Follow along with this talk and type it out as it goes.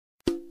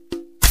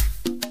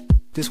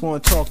Just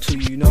want to talk to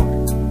you, you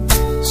know?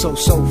 So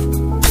soulful,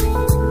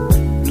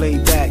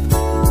 laid back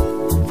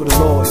for the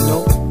Lord, you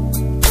know?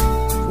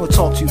 I want to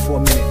talk to you for a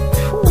minute.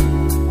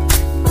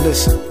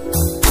 Listen,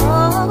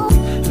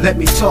 let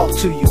me talk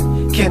to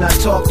you. Can I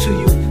talk to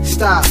you?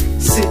 Stop,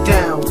 sit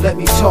down, let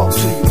me talk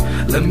to you.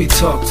 Let me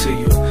talk to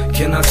you.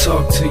 Can I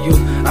talk to you?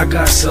 I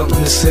got something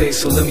to say,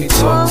 so let me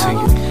talk to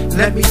you.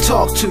 Let me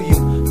talk to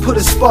you, put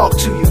a spark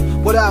to you.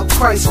 Without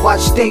Christ,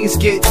 watch things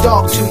get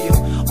dark to you.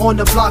 On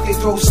the block they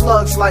throw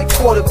slugs like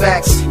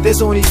quarterbacks.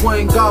 There's only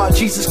one God,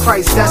 Jesus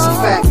Christ, that's a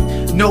fact.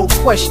 No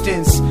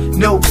questions,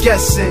 no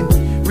guessing.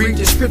 Read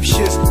the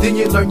scriptures, then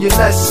you learn your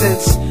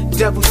lessons.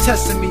 Devil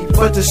testing me,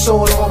 but the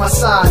sword on my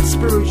side.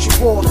 Spiritual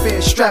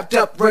warfare, strapped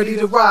up, ready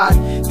to ride.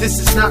 This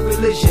is not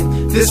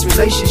religion, this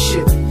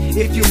relationship.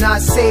 If you're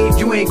not saved,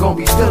 you ain't gonna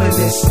be feeling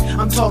this.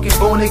 I'm talking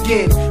born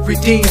again,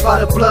 redeemed by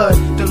the blood,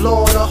 the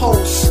Lord of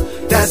hosts.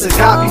 That's agape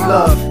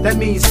love, that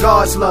means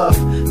God's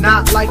love.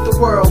 Not like the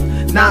world,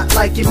 not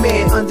like your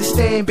man.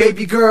 Understand,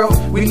 baby girl,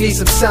 we need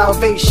some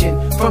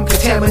salvation from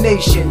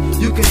contamination.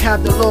 You can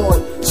have the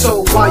Lord,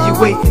 so while you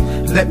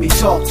waiting, let me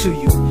talk to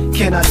you.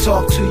 Can I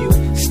talk to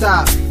you?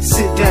 Stop,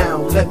 sit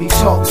down, let me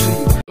talk to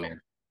you.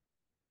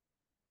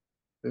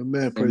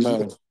 Amen. Praise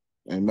Amen. God.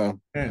 Amen.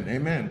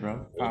 Amen,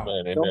 bro.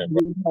 Amen. No Amen. other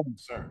name.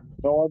 Sir.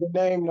 No other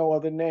name. No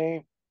other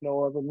name.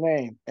 No other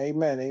name.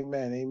 Amen.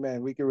 Amen.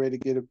 Amen. We get ready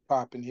to get it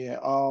popping here.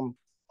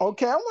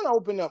 Okay, I want to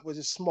open up with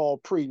a small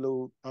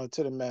prelude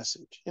to the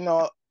message. You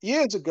know,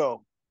 years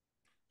ago,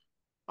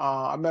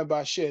 I remember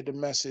I shared the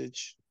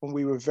message when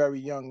we were very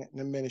young in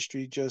the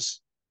ministry,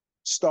 just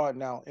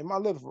starting out in my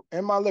living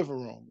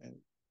room, and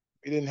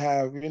we didn't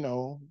have, you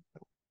know,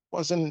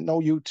 wasn't no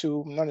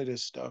YouTube, none of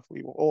this stuff.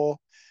 We were all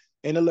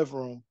in the living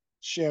room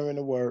sharing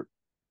the word,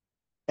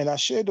 and I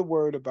shared the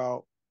word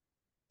about,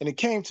 and it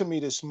came to me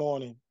this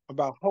morning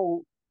about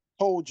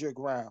hold your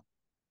ground,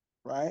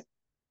 right?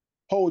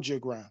 Hold your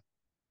ground.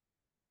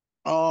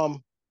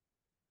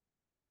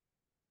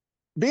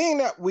 Being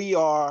that we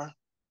are,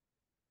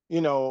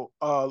 you know,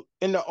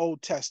 in the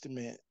Old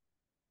Testament,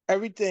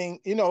 everything,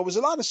 you know, it was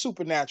a lot of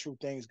supernatural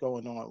things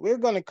going on. We're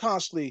going to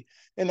constantly,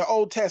 in the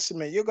Old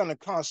Testament, you're going to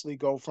constantly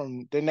go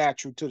from the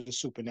natural to the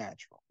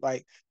supernatural.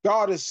 Like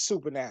God is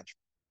supernatural.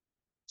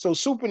 So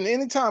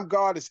anytime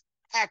God is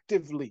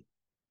actively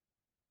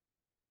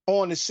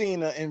on the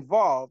scene or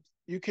involved,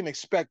 you can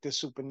expect the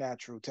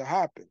supernatural to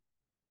happen,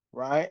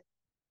 right?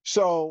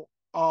 So,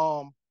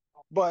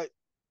 but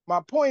my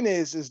point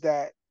is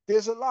that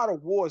there's a lot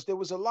of wars. There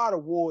was a lot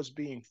of wars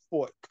being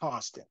fought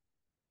constant.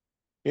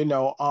 You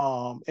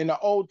know, in the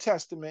Old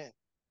Testament,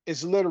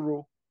 it's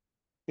literal.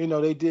 You know,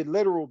 they did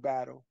literal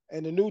battle.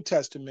 In the New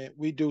Testament,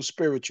 we do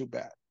spiritual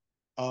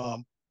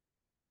battle.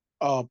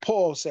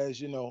 Paul says,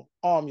 you know,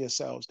 arm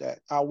yourselves, that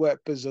our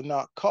weapons are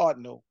not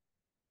cardinal,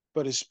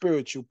 but it's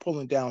spiritual,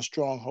 pulling down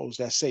strongholds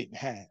that Satan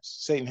has.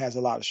 Satan has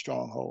a lot of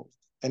strongholds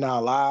in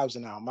our lives,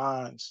 in our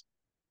minds,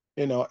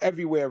 you know,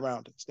 everywhere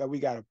around us that we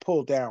got to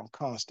pull down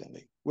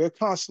constantly. We're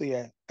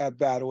constantly at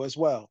battle as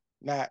well,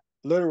 not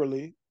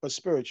literally, but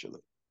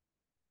spiritually.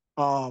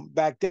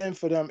 Back then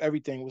for them,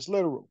 everything was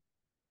literal,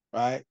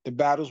 right? The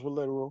battles were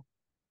literal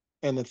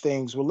and the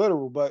things were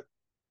literal. But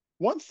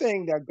one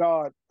thing that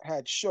God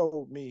had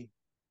showed me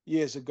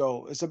years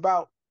ago is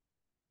about,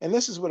 and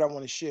this is what I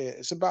want to share,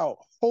 it's about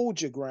hold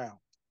your ground,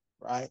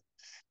 right?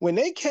 When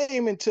they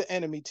came into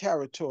enemy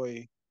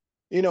territory,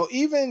 you know,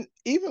 even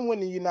when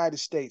the United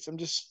States, I'm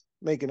just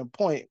making a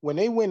point, when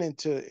they went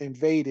into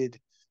invaded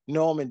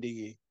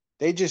Normandy,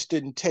 they just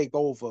didn't take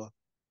over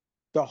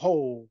the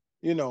whole,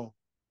 you know,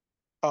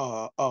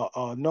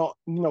 no,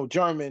 you know,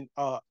 German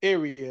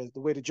area,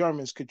 the way the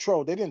Germans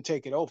controlled. They didn't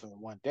take it over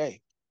in one day.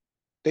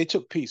 They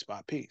took piece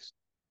by piece.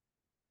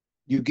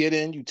 You get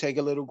in, you take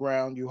a little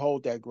ground, you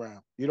hold that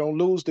ground. You don't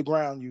lose the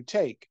ground you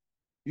take.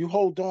 You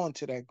hold on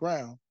to that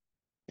ground,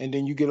 and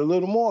then you get a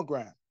little more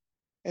ground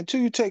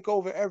until you take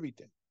over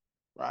everything,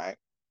 right?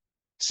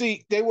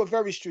 See, they were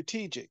very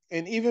strategic.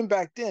 And even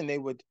back then, they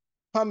would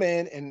come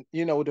in and,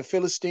 you know, the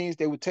Philistines,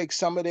 they would take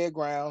some of their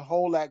ground,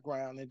 hold that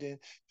ground, and then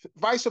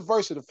vice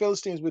versa. The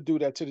Philistines would do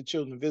that to the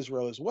children of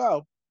Israel as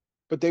well,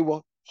 but they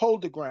will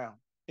hold the ground.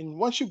 And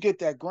once you get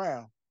that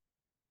ground,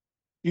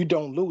 you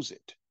don't lose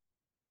it.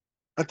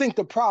 I think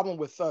the problem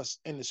with us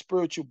in the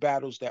spiritual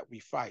battles that we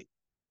fight,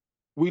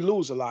 we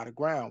lose a lot of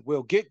ground.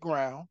 We'll get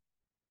ground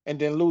and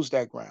then lose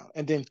that ground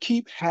and then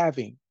keep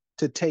having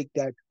to take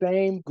that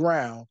same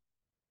ground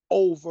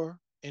over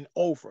and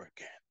over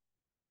again,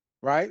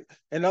 right?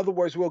 In other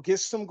words, we'll get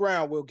some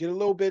ground, we'll get a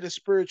little bit of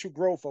spiritual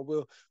growth, or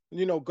we'll,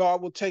 you know,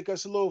 God will take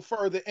us a little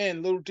further in,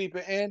 a little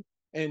deeper in,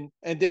 and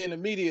then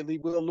immediately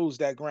we'll lose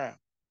that ground,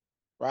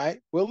 right?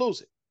 We'll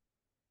lose it.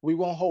 We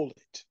won't hold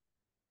it.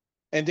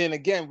 And then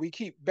again, we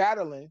keep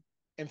battling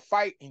and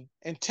fighting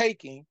and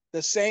taking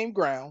the same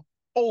ground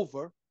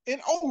over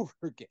and over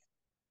again.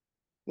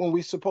 When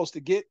we're supposed to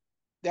get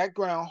that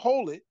ground,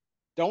 hold it,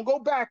 don't go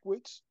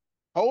backwards,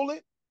 hold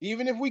it,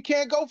 even if we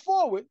can't go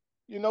forward.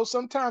 You know,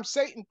 sometimes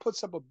Satan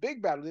puts up a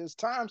big battle. There's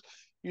times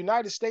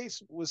United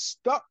States was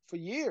stuck for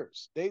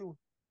years.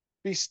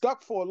 be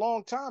stuck for a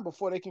long time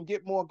before they can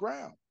get more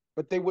ground,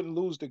 but they wouldn't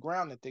lose the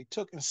ground that they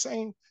took. And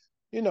same,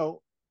 you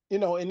know,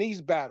 in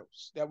these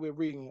battles that we're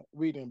reading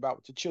about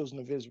with the children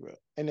of Israel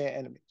and their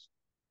enemies.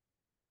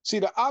 See,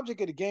 the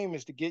object of the game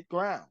is to get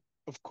ground,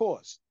 of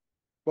course.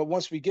 But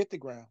once we get the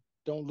ground,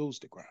 don't lose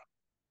the ground.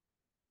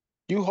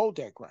 You hold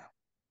that ground.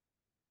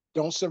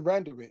 Don't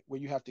surrender it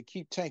where you have to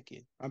keep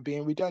taking, I'm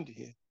being redundant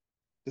here,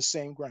 the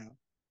same ground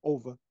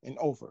over and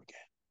over again.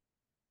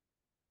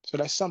 So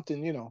that's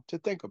something, to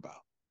think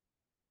about.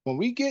 When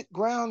we get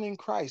ground in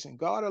Christ and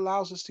God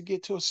allows us to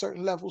get to a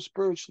certain level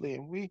spiritually,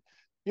 and we,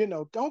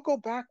 don't go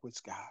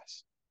backwards,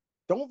 guys.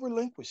 Don't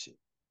relinquish it.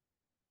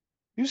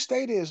 You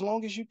stay there as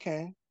long as you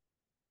can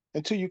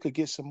until you could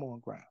get some more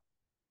ground.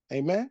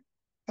 Amen.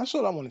 That's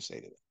what I want to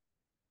say to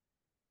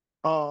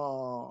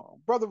that.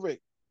 Brother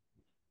Rick,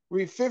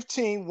 read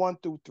 15, 1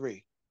 through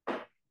 3.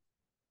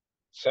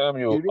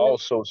 Samuel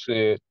also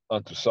said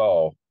unto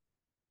Saul,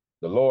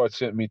 the Lord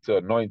sent me to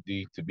anoint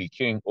thee to be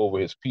king over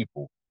his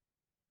people,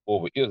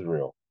 over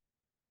Israel.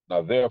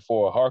 Now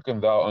therefore hearken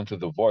thou unto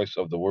the voice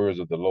of the words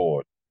of the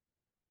Lord.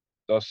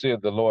 Thus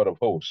saith the Lord of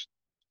hosts,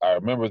 I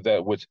remember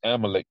that which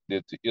Amalek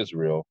did to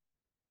Israel,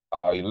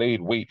 how he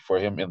laid wait for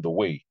him in the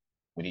way,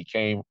 when he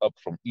came up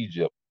from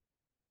Egypt.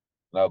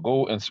 Now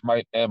go and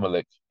smite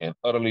Amalek, and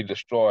utterly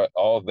destroy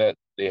all that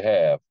they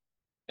have,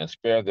 and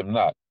spare them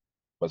not,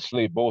 but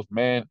slay both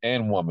man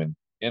and woman,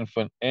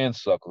 infant and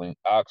suckling,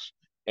 ox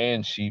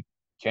and sheep,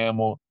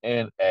 camel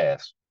and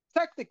ass.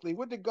 Technically,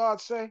 what did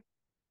God say?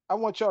 I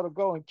want y'all to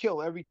go and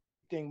kill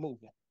everything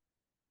moving,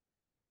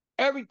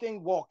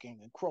 everything walking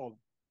and crawling,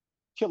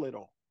 kill it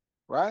all,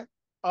 right?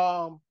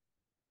 I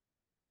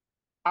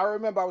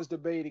remember I was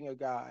debating a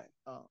guy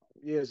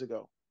years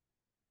ago,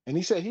 and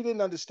he said he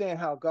didn't understand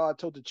how God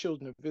told the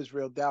children of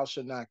Israel, thou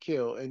shalt not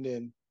kill. And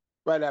then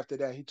right after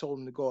that, he told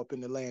them to go up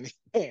in the land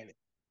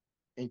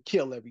and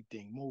kill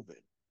everything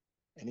moving.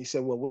 And he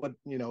said, well, what,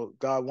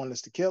 God wants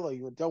us to kill, or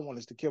you don't want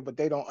us to kill, but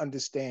they don't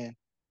understand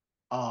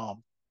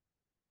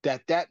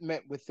that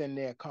meant within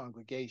their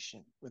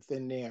congregation,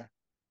 within their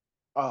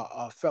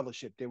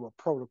fellowship, there were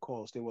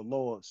protocols, there were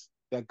laws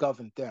that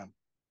governed them.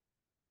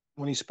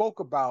 When he spoke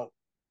about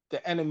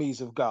the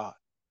enemies of God,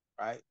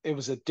 right, it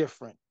was a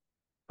different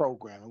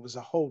program. It was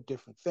a whole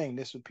different thing.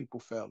 This is what people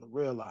fail to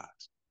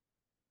realize.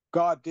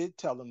 God did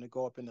tell them to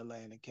go up in the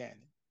land of Canaan,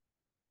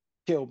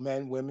 kill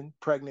men, women,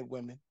 pregnant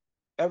women,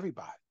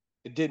 everybody.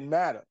 It didn't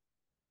matter,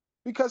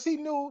 because he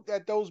knew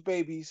that those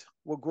babies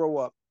will grow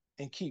up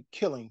and keep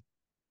killing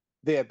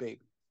their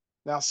babies.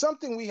 Now,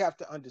 something we have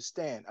to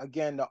understand,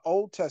 again, the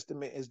Old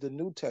Testament is the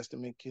New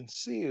Testament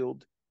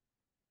concealed.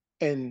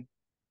 And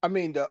I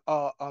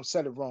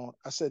said it wrong.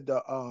 I said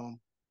the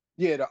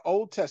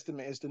Old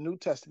Testament is the New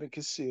Testament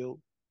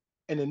concealed,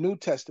 and the New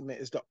Testament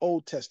is the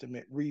Old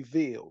Testament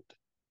revealed,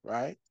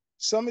 right?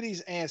 Some of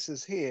these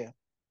answers here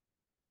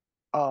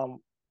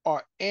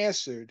are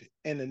answered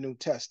in the New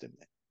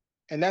Testament.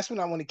 And that's when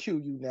I want to cue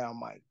you now,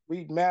 Mike.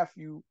 Read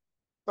Matthew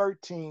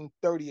 13,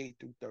 38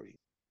 through 30.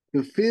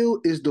 The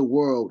field is the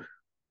world.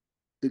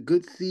 The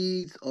good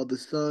seeds are the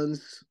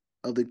sons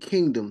of the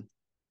kingdom,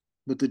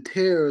 but the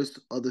tares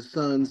are the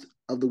sons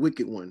of the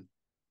wicked one.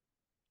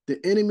 The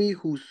enemy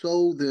who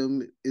sowed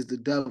them is the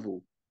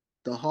devil.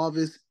 The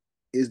harvest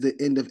is the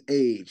end of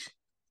age,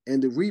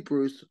 and the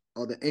reapers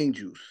are the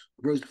angels.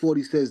 Verse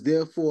 40 says,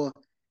 therefore,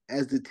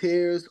 as the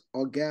tares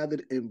are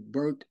gathered and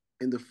burnt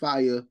in the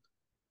fire,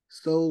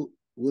 so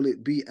will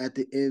it be at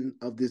the end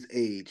of this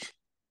age.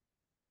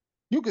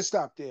 You can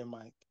stop there,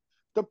 Mike.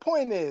 The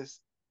point is,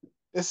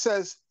 it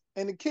says,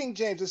 in the King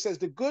James, it says,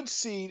 the good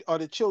seed are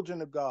the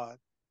children of God,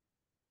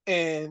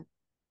 and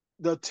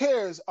the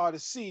tares are the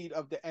seed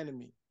of the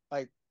enemy.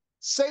 Like,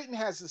 Satan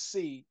has a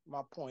seed,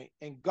 my point,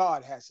 and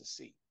God has a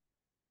seed,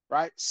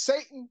 right?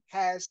 Satan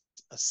has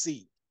a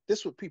seed. This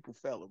is what people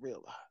fail to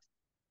realize,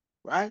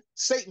 right?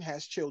 Satan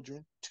has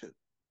children too.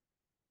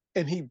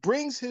 And he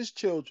brings his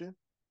children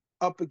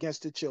up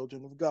against the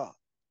children of God.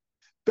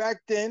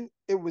 Back then,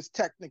 it was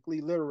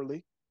technically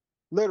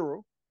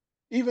literal.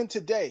 Even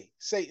today,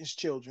 Satan's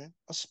children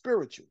are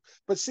spiritual.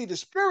 But see, the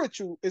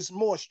spiritual is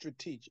more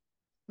strategic.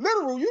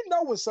 Literal,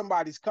 when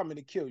somebody's coming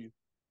to kill you.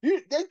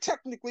 They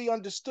technically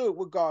understood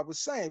what God was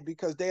saying,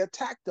 because they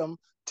attacked them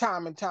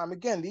time and time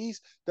again.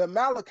 The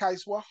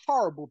Amalekites were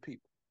horrible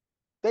people.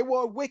 They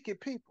were wicked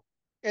people.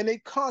 And they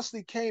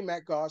constantly came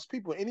at God's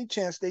people. Any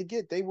chance they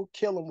get, they would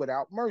kill them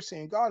without mercy.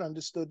 And God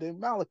understood the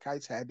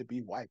Amalekites had to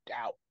be wiped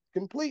out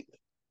completely,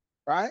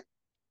 right?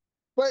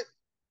 But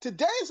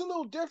today is a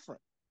little different.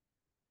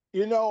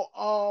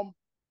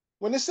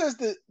 When it says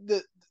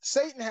that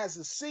Satan has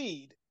a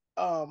seed,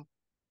 God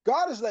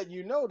is letting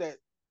you know that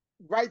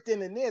right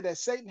then and there that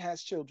Satan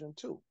has children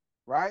too,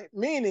 right?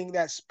 Meaning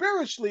that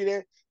spiritually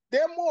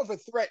they're more of a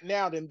threat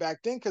now than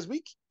back then, because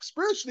we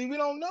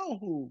don't know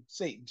who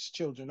Satan's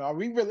children are.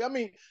 We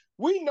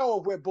know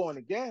if we're born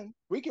again,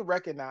 we can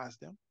recognize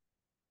them.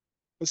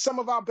 But some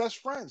of our best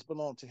friends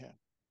belong to him.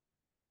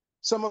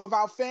 Some of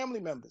our family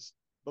members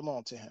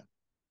belong to him,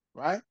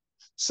 right?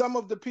 Some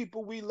of the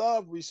people we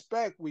love,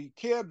 respect, we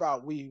care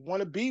about, we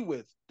want to be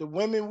with, the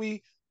women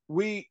we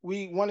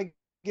want to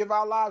give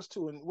our lives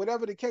to, and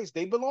whatever the case,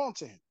 they belong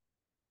to him,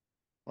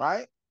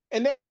 right?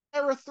 And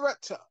they're a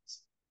threat to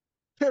us.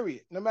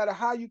 Period. No matter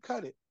how you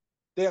cut it,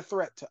 they're a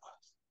threat to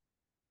us.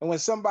 And when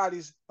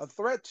somebody's a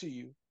threat to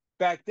you,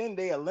 back then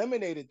they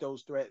eliminated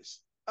those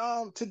threats.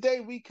 Today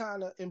we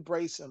kind of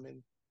embrace them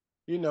and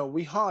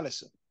we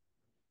harness them.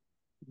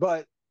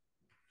 But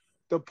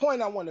the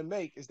point I want to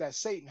make is that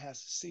Satan has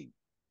a seed.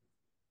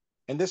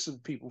 And this is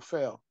people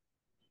fail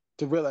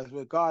to realize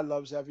that God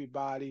loves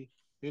everybody.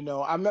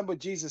 I remember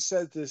Jesus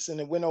said this and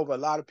it went over a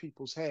lot of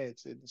people's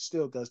heads. And it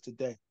still does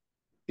today.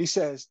 He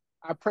says,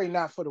 I pray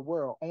not for the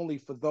world, only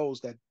for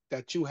those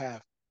that you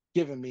have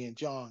given me in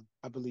John,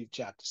 I believe,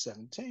 chapter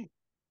 17.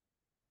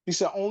 He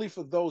said, only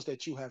for those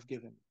that you have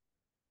given me.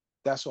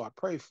 That's what I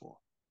pray for.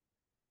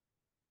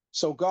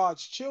 So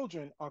God's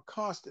children are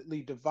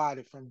constantly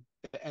divided from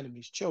the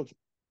enemy's children.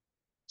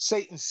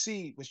 Satan's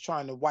seed was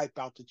trying to wipe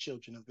out the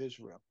children of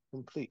Israel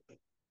completely.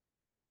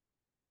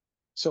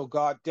 So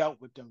God dealt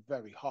with them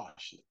very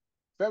harshly.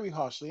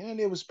 And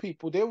there was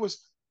people, there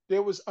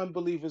was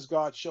unbelievers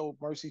God showed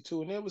mercy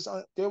to, and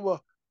there were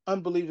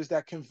unbelievers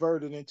that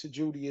converted into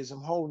Judaism,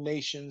 whole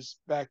nations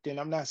back then.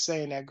 I'm not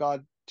saying that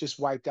God just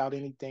wiped out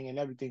anything and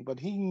everything, but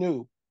he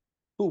knew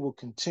who will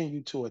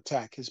continue to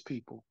attack his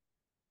people,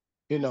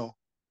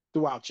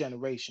 throughout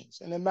generations.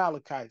 And the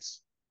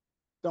Amalekites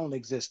don't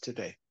exist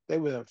today. They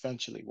were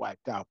eventually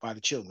wiped out by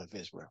the children of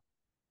Israel.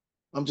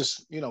 I'm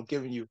just,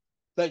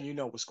 letting you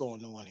know what's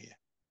going on here.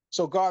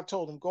 So God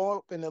told him, go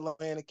up in the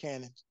land of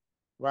Canaan,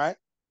 right?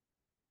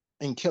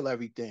 And kill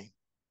everything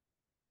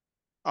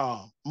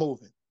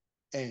moving.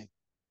 And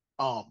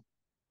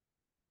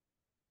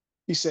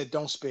he said,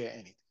 don't spare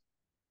anything.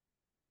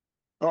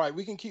 All right,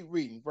 we can keep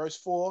reading. Verse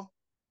 4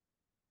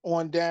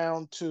 on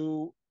down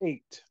to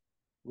 8.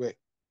 Rick.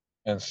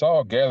 And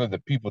Saul gathered the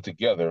people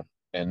together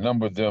and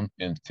numbered them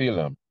in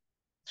Telem,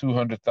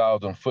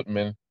 200,000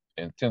 footmen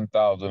and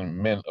 10,000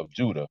 men of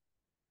Judah.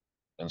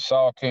 And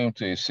Saul came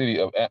to a city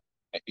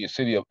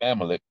of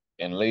Amalek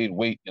and laid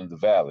wait in the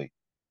valley.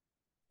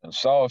 And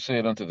Saul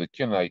said unto the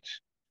Kenites,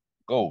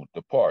 Go,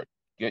 depart,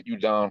 get you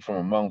down from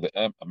among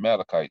the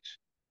Amalekites,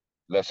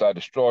 lest I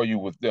destroy you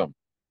with them.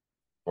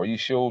 For ye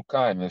showed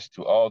kindness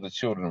to all the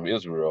children of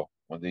Israel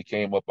when they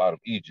came up out of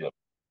Egypt.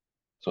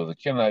 So the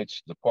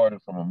Kenites departed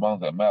from among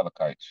the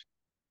Amalekites.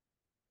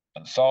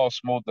 And Saul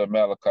smote the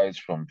Amalekites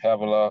from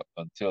Havilah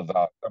until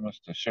thou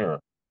comest to Shur,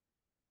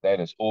 that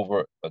is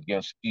over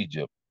against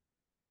Egypt.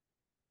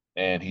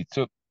 And he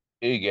took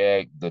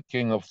Agag, the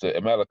king of the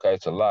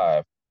Amalekites,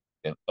 alive,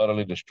 and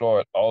utterly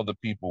destroyed all the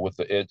people with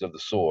the edge of the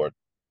sword.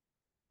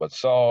 But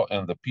Saul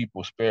and the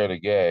people spared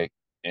Agag,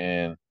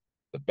 and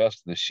the best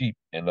of the sheep,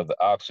 and of the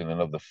oxen,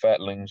 and of the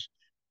fatlings,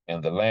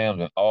 and the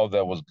lambs, and all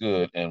that was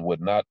good, and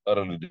would not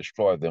utterly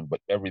destroy them, but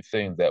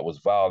everything that was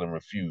vile and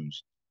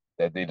refused,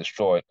 that they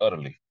destroyed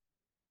utterly.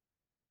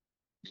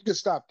 You can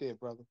stop there,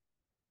 brother.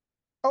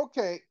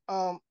 Okay,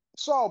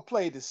 Saul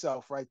played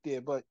himself right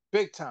there, but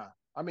big time.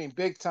 I mean,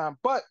 big time.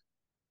 But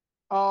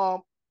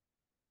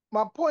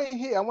my point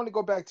here, I want to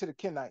go back to the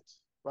Kenites,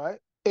 right?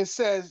 It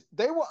says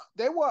they were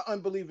an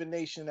unbelieving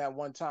nation at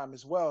one time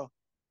as well,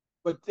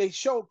 but they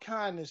showed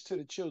kindness to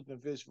the children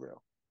of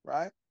Israel,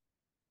 right?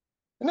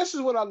 And this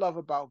is what I love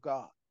about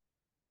God.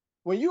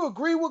 When you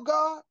agree with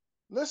God,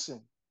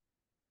 listen,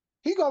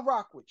 he gonna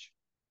rock with you.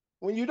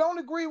 When you don't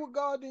agree with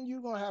God, then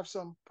you're gonna have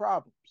some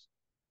problems.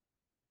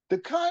 The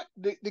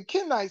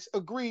Kenites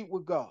agreed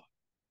with God.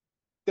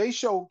 They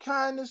showed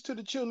kindness to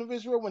the children of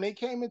Israel. When they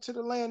came into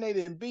the land, they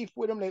didn't beef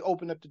with them. They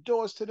opened up the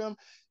doors to them.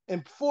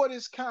 And for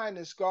this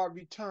kindness, God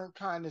returned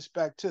kindness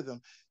back to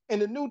them. In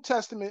the New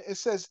Testament, it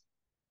says,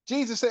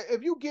 Jesus said,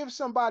 if you give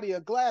somebody a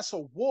glass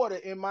of water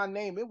in my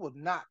name, it will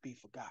not be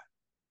forgotten.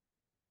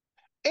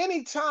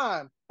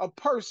 Anytime a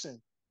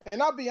person,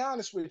 and I'll be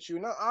honest with you,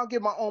 and I'll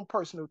give my own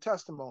personal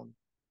testimony.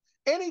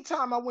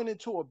 Anytime I went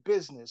into a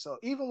business, or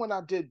even when I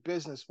did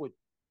business with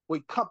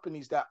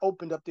companies that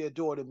opened up their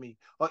door to me,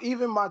 or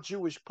even my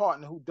Jewish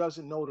partner who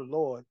doesn't know the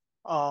Lord,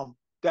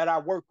 that I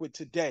work with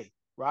today,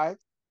 right?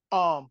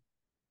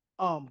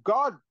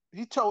 God,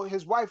 he told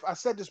his wife, I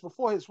said this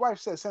before, his wife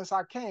said, since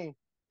I came,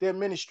 their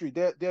ministry,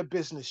 their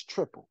business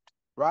tripled,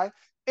 right?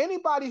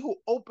 Anybody who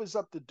opens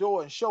up the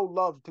door and show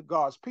love to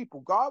God's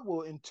people, God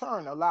will in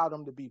turn allow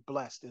them to be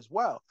blessed as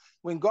well.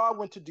 When God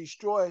went to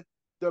destroy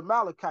the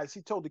Amalekites,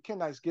 he told the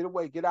Kenites, get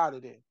away, get out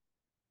of there,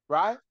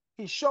 right?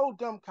 He showed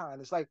them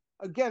kindness. Like,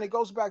 again, it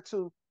goes back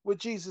to what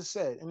Jesus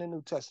said in the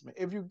New Testament.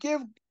 If you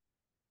give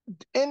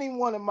any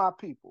one of my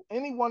people,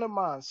 any one of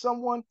mine,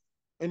 someone,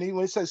 and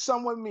when he says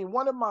someone, mean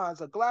one of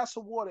mine's, a glass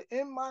of water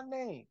in my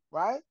name,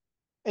 right?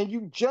 And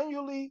you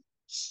genuinely,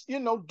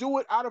 do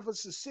it out of a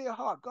sincere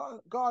heart,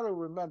 God will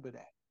remember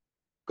that.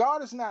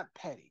 God is not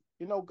petty.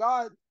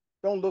 God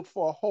don't look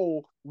for a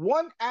whole.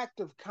 One act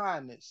of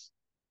kindness,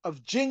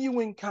 of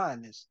genuine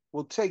kindness,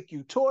 will take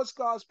you towards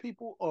God's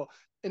people, or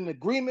in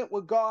agreement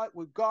with God,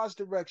 with God's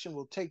direction,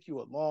 will take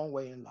you a long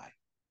way in life.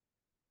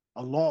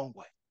 A long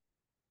way.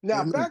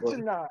 Now Amen, back to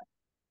brother.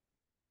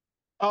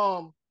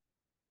 9.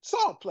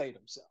 Saul played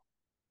himself.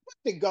 What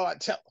did God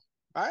tell him?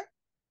 Right?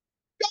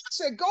 God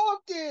said, go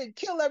up there and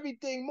kill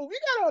everything, move. You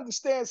got to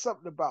understand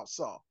something about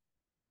Saul.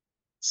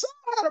 Saul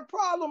had a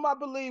problem, I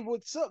believe,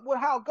 with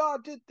how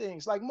God did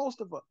things, like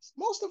most of us.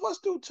 Most of us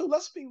do too.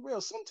 Let's be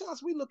real.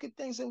 Sometimes we look at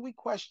things and we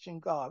question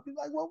God. We're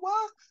like, well,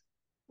 why?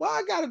 Why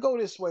I got to go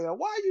this way? Or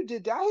why you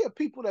did that? I hear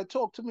people that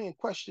talk to me and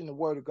question the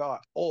word of God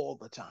all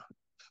the time.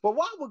 But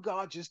why would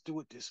God just do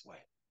it this way?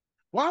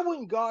 Why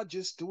wouldn't God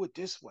just do it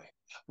this way?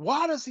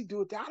 Why does he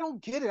do it that? I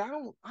don't get it. I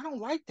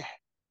don't like that.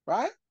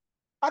 Right?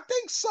 I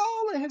think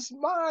Saul in his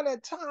mind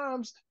at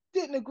times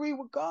didn't agree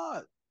with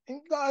God.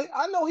 And God,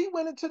 I know he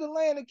went into the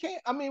land of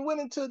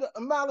went into the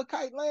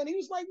Amalekite land. He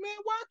was like, man,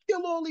 why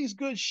kill all these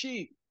good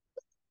sheep?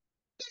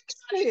 Get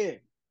out of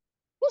here.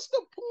 What's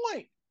the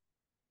point?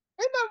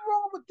 Ain't nothing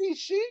wrong with these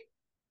sheep.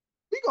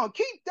 We gonna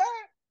keep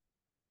that.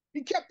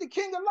 He kept the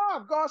king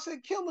alive. God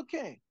said, kill the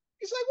king.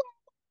 He's like, well,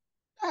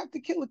 I have to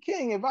kill a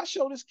king. If I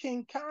show this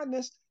king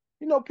kindness,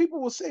 people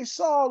will say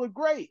Saul the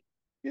Great.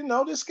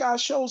 This guy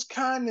shows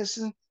kindness,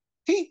 and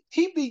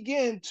he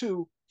began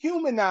to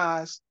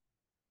humanize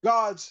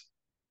God's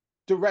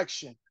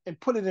direction and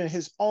put it in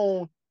his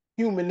own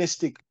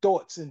humanistic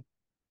thoughts and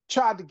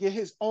tried to get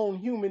his own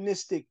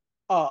humanistic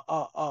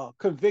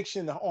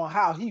conviction on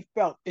how he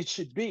felt it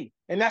should be.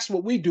 And that's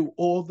what we do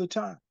all the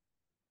time.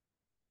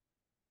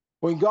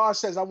 When God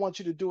says, I want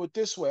you to do it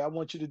this way, I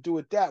want you to do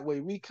it that way,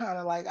 we kind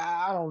of like,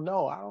 I don't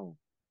know.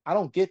 I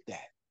don't get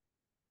that.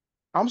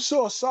 I'm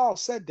sure Saul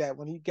said that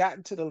when he got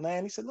into the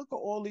land. He said, look at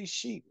all these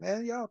sheep,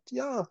 man.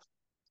 Y'all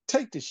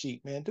take the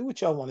sheep, man. Do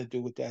what y'all want to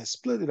do with that.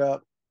 Split it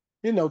up.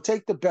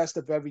 Take the best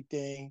of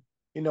everything.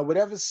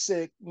 Whatever's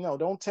sick,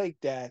 don't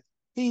take that.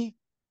 He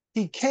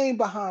came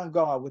behind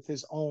God with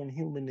his own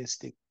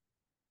humanistic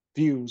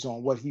views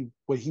on what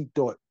he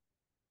thought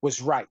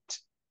was right,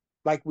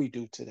 like we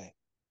do today.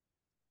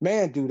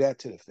 Man, do that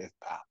to the fifth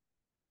power.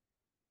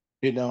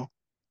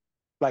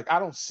 Like, I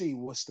don't see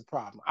what's the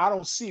problem. I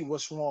don't see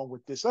what's wrong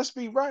with this. Let's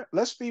be right.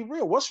 Let's be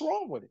real. What's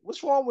wrong with it?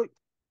 What's wrong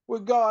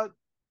with God?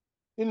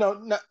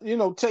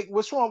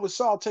 What's wrong with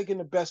Saul taking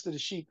the best of the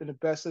sheep and the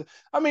best of,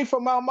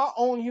 from my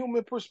own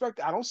human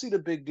perspective, I don't see the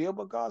big deal,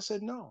 but God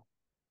said no.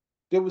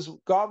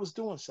 God was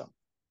doing something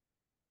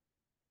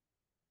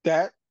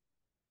that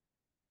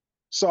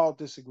Saul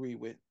disagreed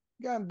with.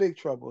 Got in big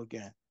trouble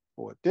again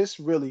for it. This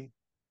really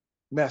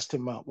messed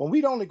him up. When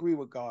we don't agree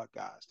with God,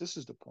 guys, this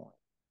is the point.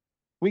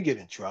 We get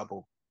in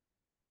trouble.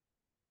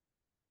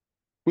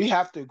 We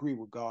have to agree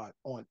with God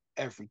on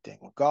everything.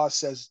 When God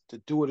says to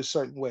do it a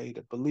certain way,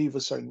 to believe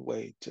a certain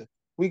way,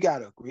 we got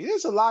to agree.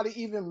 There's a lot of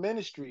even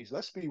ministries,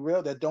 let's be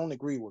real, that don't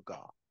agree with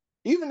God.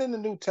 Even in the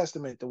New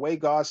Testament, the way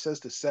God says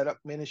to set up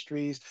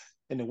ministries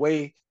and the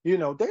way, they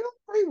don't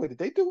agree with it.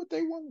 They do what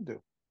they want to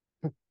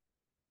do.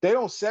 They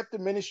don't set the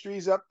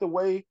ministries up the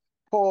way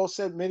Paul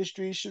said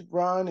ministries should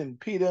run, and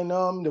Peter and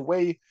the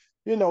way,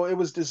 it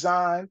was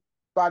designed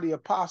by the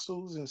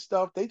apostles and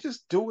stuff. They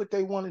just do what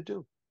they want to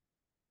do.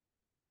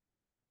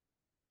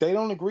 They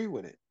don't agree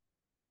with it.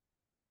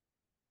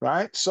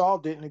 Right? Saul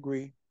didn't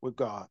agree with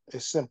God.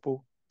 As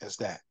simple as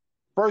that.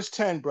 Verse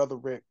 10, Brother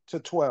Rick, to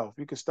 12.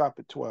 You can stop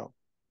at 12.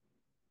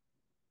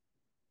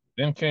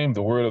 Then came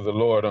the word of the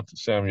Lord unto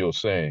Samuel,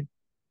 saying,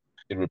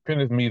 It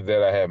repenteth me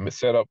that I have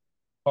set up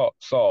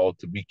Saul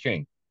to be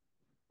king,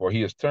 for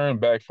he has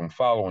turned back from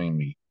following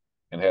me,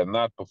 and hath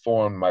not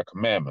performed my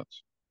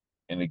commandments.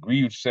 And it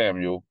grieved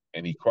Samuel,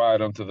 and he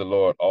cried unto the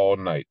Lord all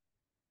night.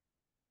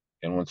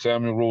 And when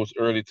Samuel rose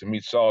early to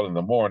meet Saul in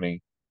the morning,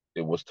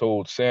 it was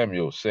told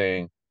Samuel,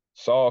 saying,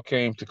 Saul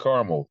came to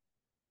Carmel,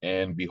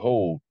 and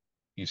behold,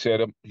 he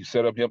set up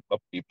him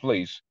up a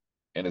place,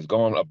 and is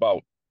gone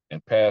about,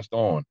 and passed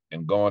on,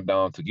 and gone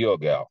down to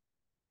Gilgal.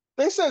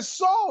 They said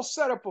Saul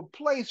set up a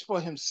place for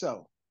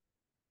himself,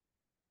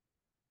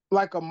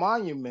 like a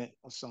monument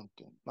or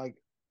something. Like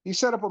he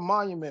set up a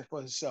monument for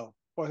himself,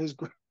 for his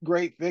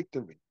great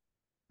victory.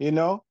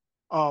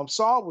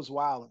 Saul was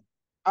wilding.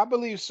 I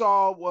believe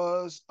Saul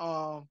was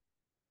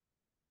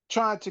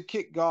trying to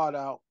kick God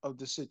out of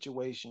the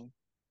situation,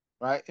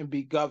 right? And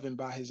be governed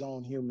by his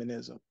own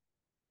humanism,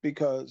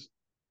 because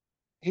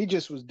he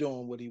just was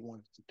doing what he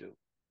wanted to do.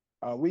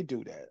 We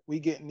do that. We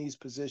get in these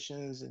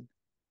positions and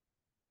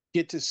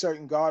get to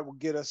certain, God will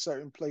get us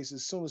certain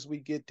places. As soon as we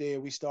get there,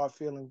 we start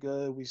feeling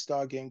good. We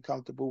start getting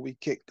comfortable. We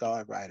kick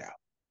God right out,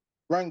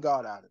 run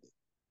God out of it,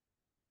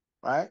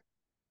 right?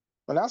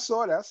 When I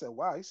saw that, I said,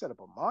 wow, he set up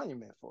a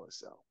monument for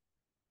himself.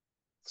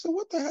 So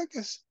what the heck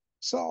is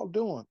Saul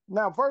doing?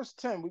 Now, verse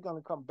 10, we're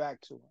going to come back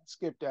to it.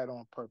 Skip that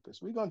on purpose.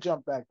 We're going to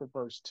jump back to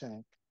verse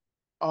 10.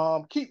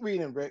 Keep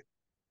reading, Rick,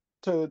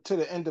 to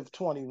the end of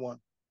 21.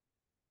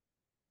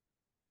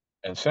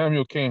 And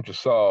Samuel came to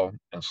Saul,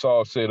 and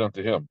Saul said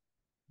unto him,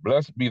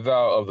 Blessed be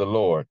thou of the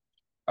Lord.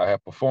 I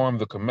have performed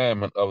the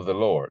commandment of the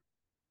Lord.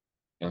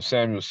 And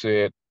Samuel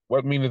said,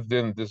 What meaneth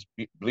then this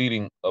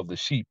bleating of the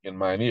sheep in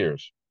mine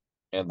ears,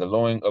 and the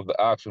lowing of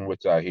the oxen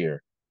which I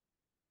hear?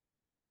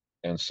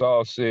 And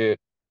Saul said,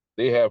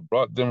 They have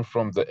brought them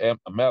from the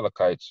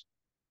Amalekites,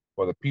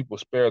 For the people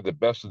spared the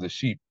best of the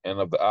sheep and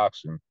of the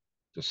oxen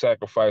to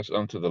sacrifice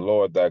unto the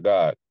Lord thy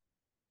God,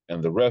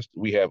 and the rest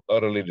we have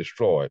utterly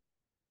destroyed.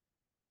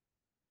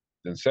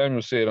 Then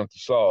Samuel said unto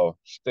Saul,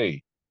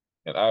 Stay,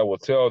 and I will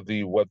tell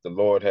thee what the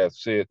Lord hath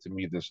said to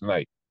me this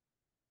night.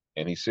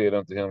 And he said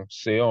unto him,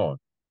 Say on.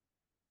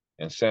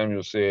 And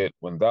Samuel said,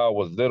 When thou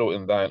wast little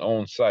in thine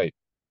own sight,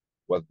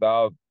 wast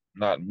thou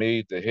not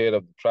made the head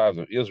of the tribes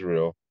of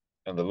Israel,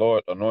 and the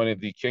Lord anointed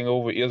thee king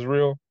over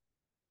Israel?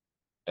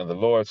 And the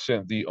Lord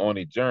sent thee on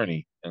a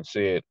journey, and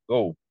said,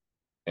 Go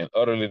and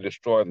utterly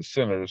destroy the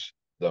sinners,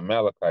 the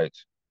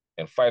Amalekites,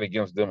 and fight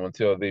against them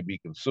until they be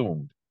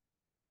consumed.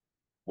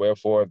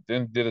 Wherefore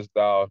then didst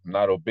thou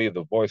not obey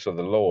the voice of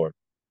the Lord,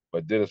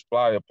 but didst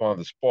fly upon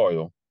the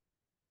spoil,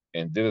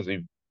 and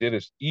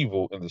didst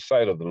evil in the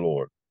sight of the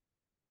Lord.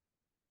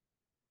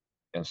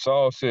 And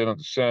Saul said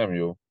unto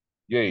Samuel,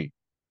 Yea,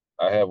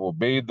 I have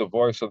obeyed the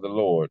voice of the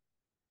Lord,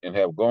 and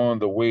have gone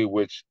the way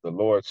which the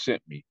Lord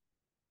sent me,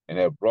 and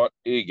have brought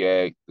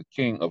Agag, the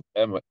king of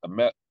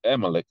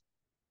Amalek,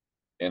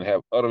 and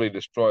have utterly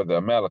destroyed the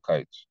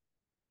Amalekites.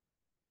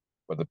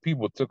 For the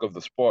people took of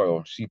the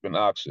spoil sheep and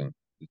oxen,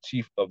 the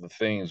chief of the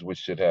things which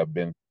should have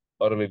been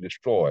utterly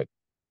destroyed,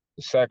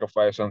 to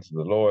sacrifice unto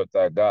the Lord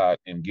thy God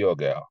in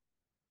Gilgal.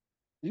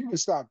 You can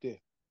stop there.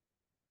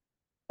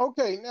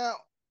 Okay, now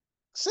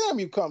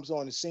Samuel comes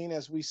on the scene,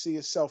 as we see,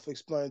 is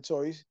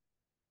self-explanatory.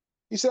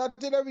 He said, I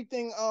did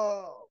everything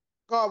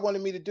God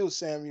wanted me to do,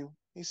 Samuel.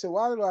 He said,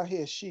 why did I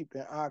hear sheep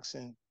and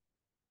oxen?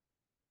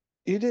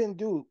 You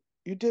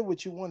did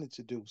what you wanted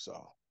to do,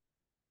 Saul,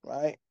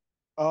 right?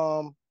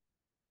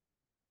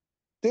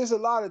 There's a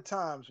lot of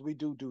times we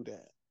do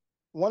that.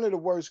 One of the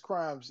worst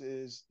crimes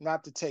is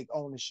not to take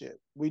ownership.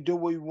 We do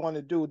what we want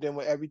to do, then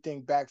when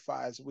everything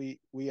backfires,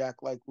 we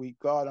act like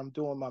God, I'm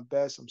doing my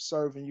best, I'm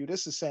serving you.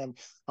 This is Sam.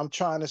 I'm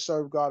trying to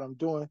serve God, I'm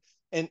doing.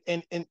 And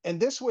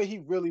this way he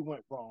really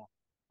went wrong,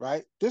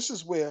 right? This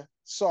is where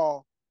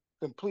Saul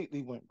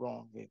completely went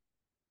wrong here.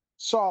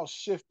 Saul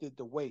shifted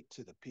the weight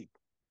to the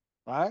people,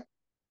 right?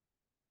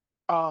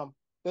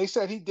 They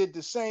said he did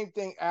the same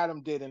thing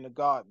Adam did in the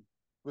garden,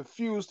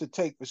 refused to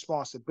take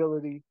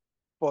responsibility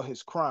for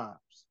his crimes,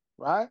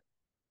 right?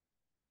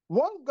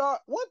 One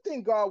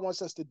thing God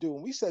wants us to do,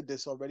 and we said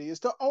this already, is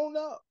to own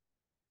up.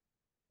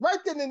 Right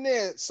then and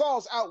there,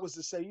 Saul's out was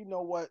to say, you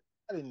know what?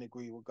 I didn't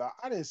agree with God.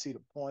 I didn't see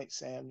the point,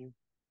 Samuel,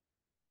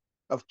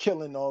 of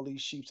killing all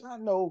these sheep. I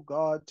know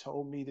God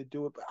told me to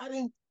do it, but I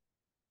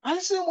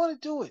just didn't want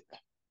to do it.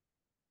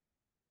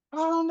 I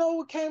don't know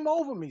what came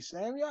over me,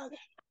 Samuel.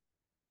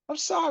 I'm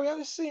sorry.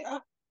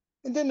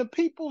 And then the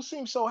people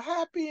seemed so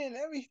happy and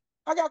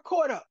I got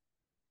caught up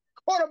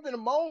in a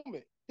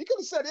moment. He could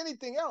have said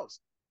anything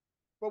else.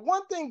 But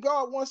one thing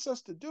God wants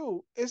us to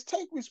do is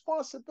take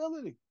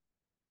responsibility,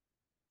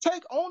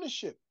 take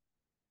ownership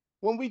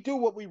when we do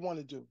what we want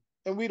to do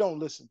and we don't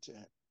listen to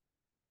him.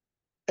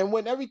 And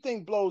when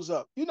everything blows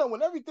up,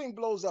 when everything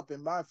blows up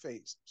in my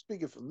face,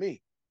 speaking for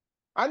me,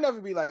 I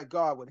never be like,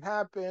 God, what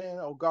happened?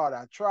 Oh, God,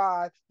 I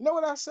tried. You know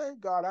what I say?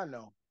 God, I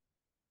know.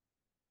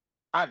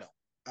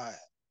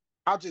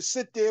 I'll just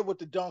sit there with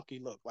the donkey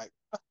look like,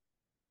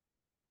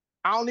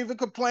 I don't even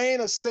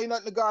complain or say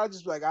nothing to God. I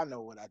just be like, I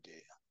know what I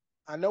did.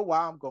 I know why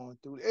I'm going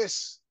through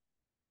this.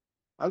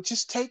 I'll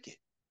just take it,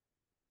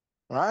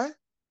 right?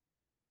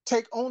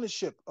 Take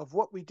ownership of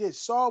what we did.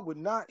 Saul would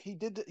not. He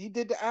did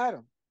to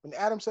Adam. When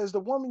Adam says, the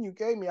woman you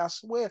gave me, I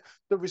swear,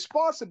 the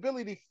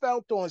responsibility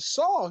felt on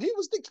Saul. He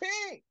was the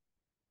king.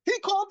 He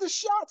called the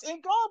shots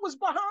and God was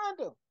behind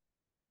him.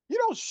 You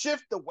don't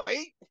shift the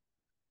weight.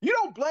 You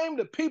don't blame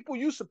the people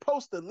you're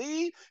supposed to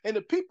lead and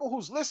the people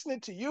who's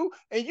listening to you,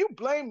 and you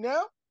blame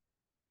them.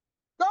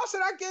 God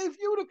said, I gave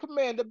you the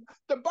command.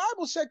 The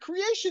Bible said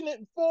creation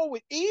didn't fall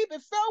with Eve,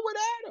 it fell with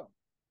Adam.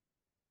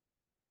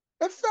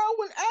 It fell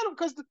with Adam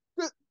because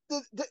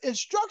the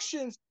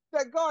instructions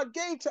that God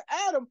gave to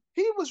Adam,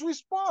 he was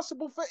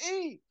responsible for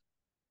Eve.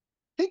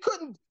 He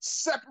couldn't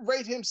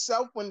separate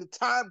himself when the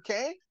time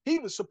came. He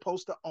was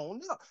supposed to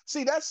own up.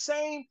 See, that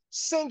same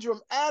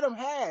syndrome Adam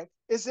had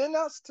is in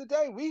us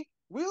today.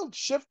 We'll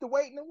shift the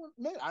weight in a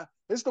minute.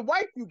 It's the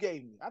wife you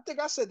gave me. I think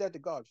I said that to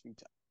God a few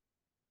times.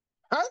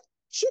 Huh?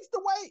 Shift the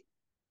weight.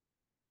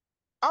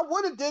 I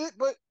would have did it,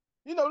 but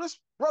this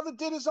brother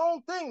did his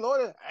own thing,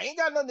 Lord. I ain't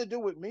got nothing to do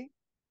with me.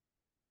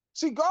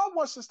 See, God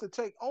wants us to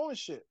take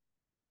ownership.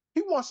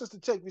 He wants us to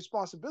take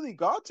responsibility.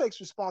 God takes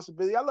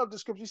responsibility. I love the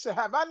scripture. He said,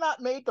 have I not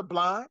made the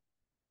blind,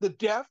 the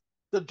deaf,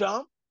 the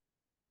dumb?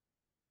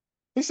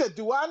 He said,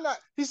 do I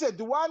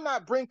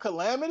not bring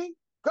calamity?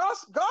 God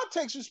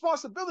takes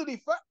responsibility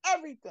for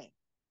everything.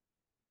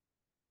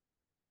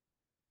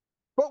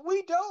 But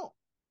we don't.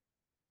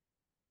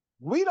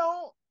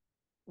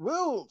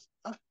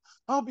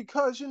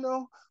 Because,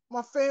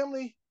 my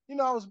family,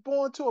 I was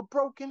born to a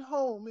broken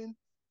home and,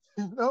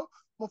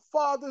 my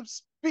father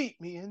beat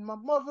me and my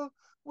mother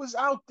was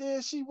out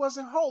there. She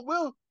wasn't home.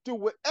 We'll do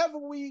whatever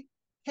we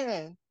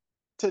can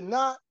to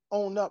not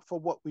own up for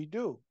what we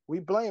do. We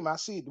blame.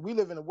 We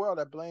live in a world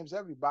that blames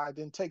everybody,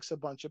 then takes a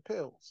bunch of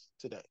pills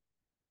today.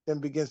 then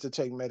begins to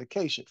take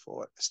medication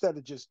for it instead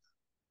of just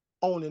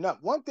owning up.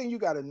 One thing you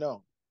got to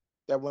know,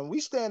 that when we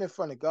stand in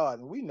front of God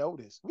and we know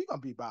this, we're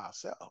going to be by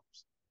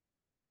ourselves.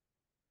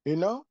 You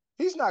know,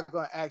 he's not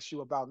going to ask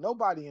you about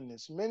nobody in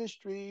this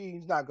ministry.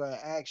 He's not going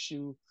to ask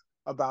you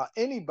about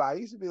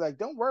anybody. He's going to be like,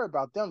 don't worry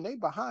about them. They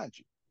behind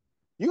you.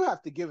 You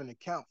have to give an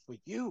account for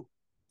you.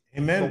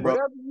 Amen, For bro.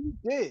 whatever you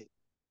did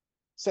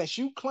since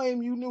you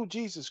claim you knew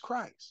Jesus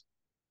Christ.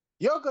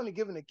 You're going to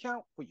give an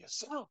account for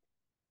yourself.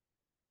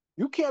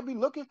 You can't be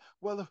looking,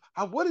 well, if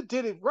I would have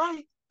did it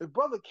right, if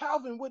Brother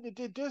Calvin wouldn't have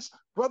did this,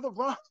 Brother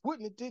Ron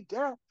wouldn't have did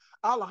that,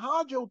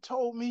 Alejandro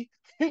told me,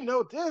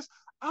 this,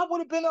 I would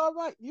have been all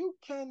right. You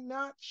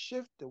cannot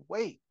shift the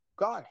weight.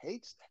 God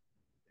hates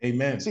that.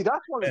 Amen. See,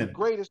 that's one of the Amen.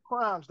 greatest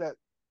crimes that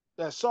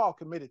Saul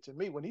committed to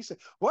me when he said,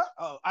 "What?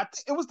 I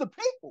think it was the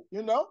people.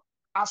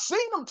 I seen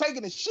them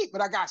taking the sheep,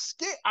 but I got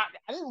scared. I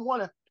didn't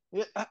want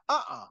to.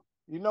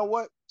 You know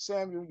what,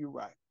 Samuel? You're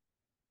right.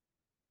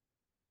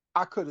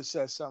 I could have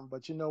said something,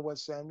 but you know what,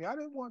 Samuel? I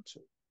didn't want to.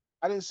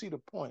 I didn't see the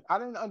point. I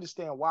didn't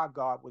understand why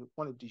God would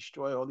want to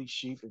destroy all these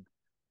sheep. And,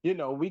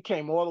 we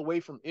came all the way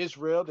from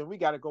Israel, then we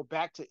got to go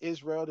back to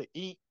Israel to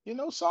eat.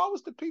 Saul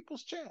was the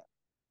people's champ.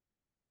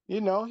 He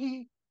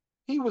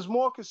was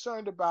more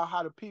concerned about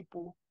how the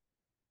people,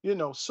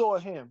 saw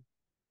him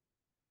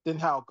than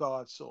how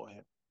God saw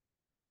him.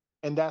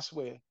 And that's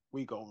where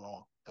we go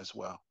wrong as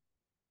well.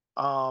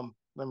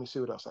 Let me see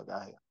what else I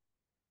got here.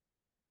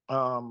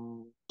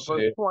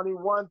 Verse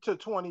 21 to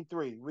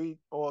 23. Read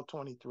all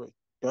 23.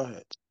 Go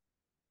ahead.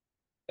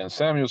 And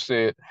Samuel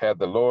said, had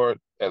the Lord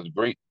as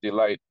great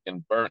delight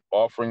in burnt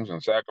offerings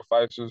and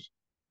sacrifices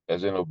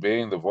as in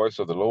obeying the voice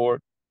of the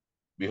Lord?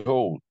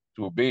 Behold,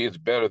 to obey is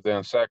better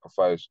than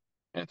sacrifice,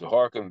 and to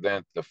hearken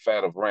than the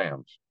fat of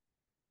rams.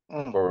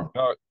 For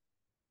rebellion,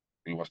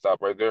 you want to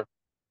stop right there?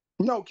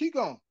 No, keep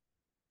going.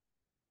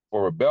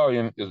 For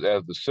rebellion is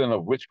as the sin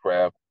of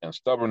witchcraft, and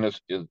stubbornness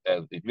is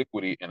as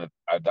iniquity and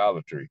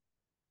idolatry.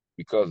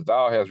 Because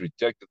thou hast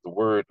rejected the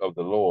word of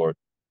the Lord,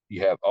 he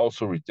hath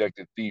also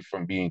rejected thee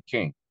from being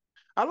king.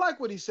 I like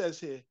what he says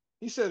here.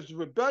 He says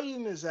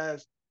rebellion is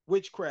as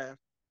witchcraft,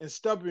 and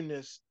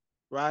stubbornness,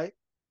 right,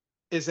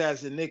 is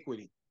as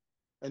iniquity.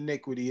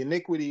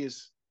 Iniquity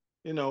is,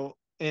 and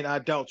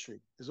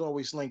adultery is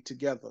always linked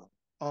together.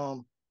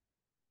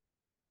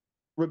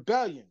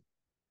 Rebellion.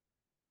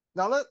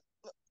 Now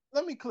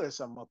let me clear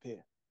something up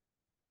here.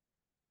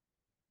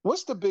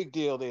 What's the big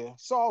deal there?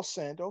 Saul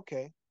sinned,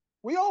 okay.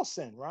 We all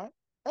sin, right?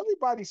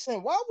 Everybody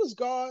sinned. Why was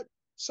God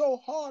so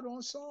hard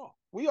on Saul?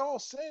 We all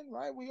sin,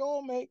 right? We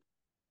all make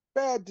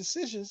bad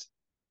decisions.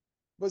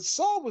 But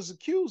Saul was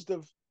accused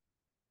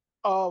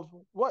of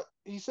what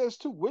he says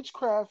too,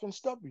 witchcraft and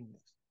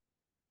stubbornness.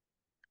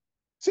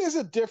 See, there's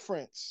a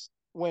difference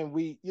when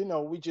we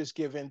just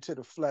give in to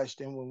the flesh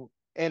than when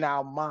in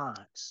our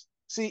minds.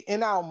 See,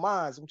 in our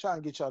minds, I'm trying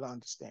to get y'all to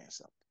understand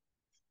something.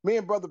 Me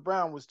and Brother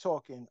Brown was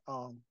talking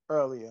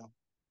earlier,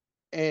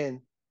 and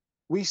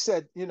we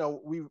said, I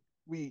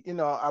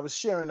was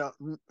sharing,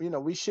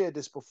 we shared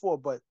this before,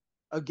 but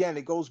again,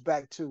 it goes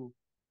back to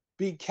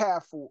be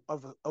careful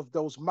of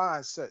those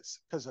mindsets,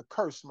 because a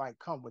curse might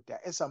come with that.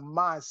 It's a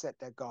mindset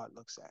that God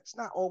looks at. It's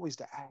not always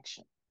the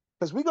action,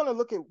 because we're going to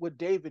look at what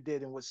David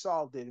did and what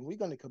Saul did, and we're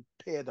going to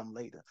compare them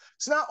later.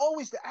 It's not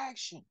always the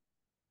action.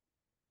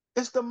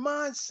 It's the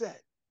mindset.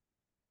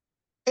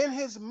 In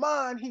his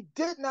mind, he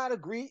did not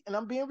agree, and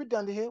I'm being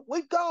redundant here,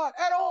 with God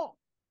at all.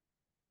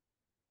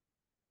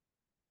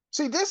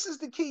 See, this is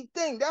the key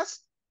thing.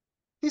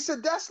 He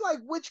said, that's like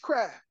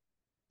witchcraft.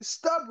 It's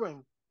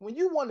stubborn. When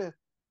you want to,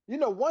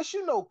 once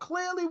you know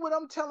clearly what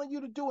I'm telling you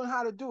to do and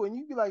how to do it, and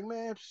you be like,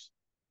 man,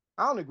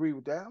 I don't agree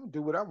with that. I'm going to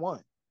do what I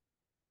want.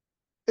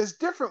 It's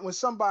different when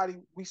somebody,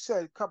 we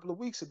said a couple of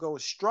weeks ago,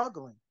 is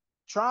struggling,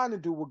 trying to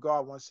do what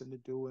God wants them to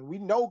do. And we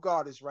know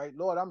God is right.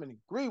 Lord, I'm in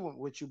agreement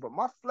with you, but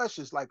my flesh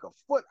is like a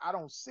foot I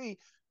don't see.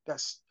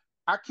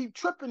 I keep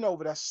tripping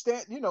over that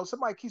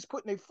somebody keeps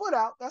putting their foot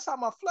out. That's how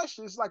my flesh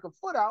is, like a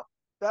foot out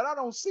that I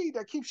don't see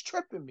that keeps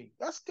tripping me.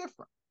 That's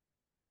different.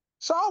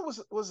 Saul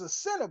was a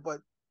sinner,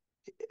 but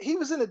he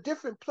was in a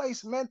different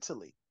place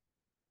mentally.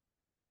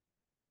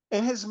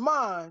 In his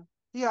mind,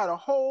 he had a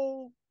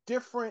whole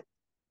different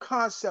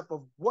concept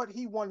of what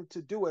he wanted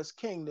to do as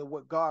king than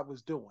what God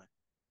was doing.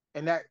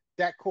 And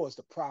that caused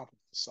a problem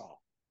for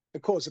Saul.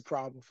 It caused a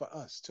problem for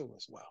us too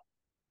as well.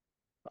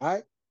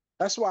 Right?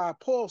 That's why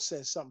Paul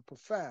says something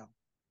profound.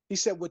 He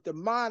said, with the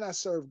mind I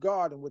serve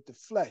God, and with the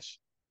flesh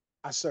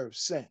I serve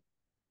sin.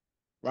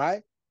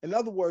 Right? In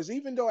other words,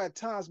 even though at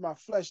times my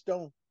flesh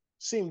don't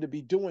seem to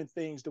be doing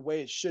things the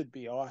way it should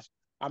be, or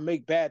I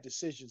make bad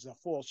decisions and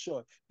fall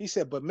short. He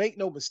said, but make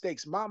no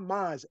mistakes, my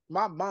mind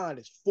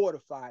is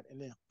fortified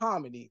and in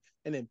harmony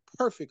and in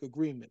perfect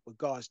agreement with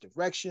God's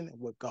direction and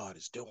what God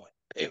is doing.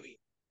 Period.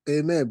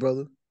 Amen,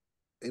 brother.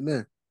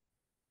 Amen.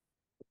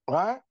 All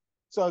right?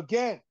 So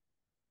again,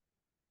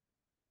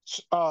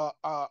 Saul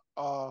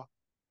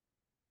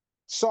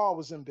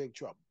was in big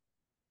trouble.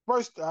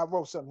 First, I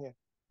wrote something here.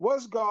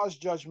 Was God's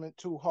judgment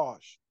too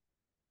harsh?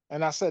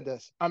 And I said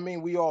this. I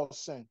mean, we all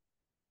sin,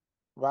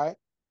 right?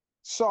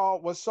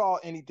 Was Saul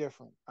any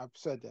different? I've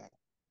said that.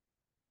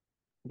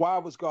 Why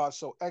was God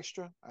so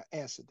extra? I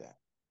answered that.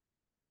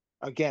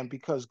 Again,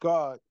 because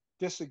God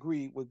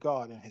disagreed with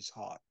God in his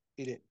heart.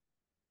 He didn't.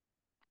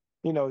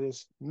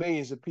 There's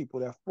millions of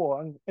people that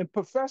fall and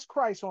profess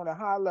Christ on a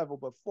high level,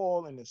 but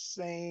fall in the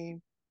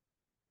same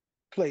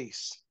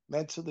place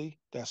mentally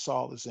that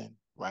Saul is in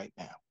right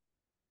now.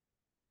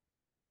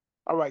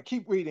 All right,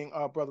 keep reading,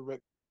 Brother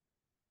Rick.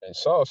 And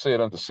Saul said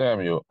unto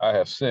Samuel, I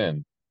have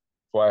sinned,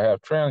 for I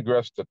have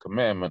transgressed the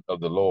commandment of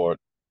the Lord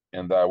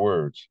and thy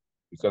words,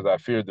 because I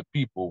feared the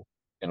people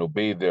and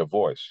obeyed their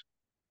voice.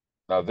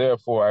 Now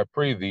therefore I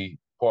pray thee,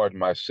 pardon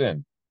my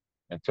sin,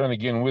 and turn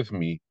again with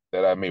me,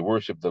 that I may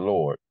worship the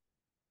Lord.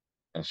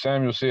 And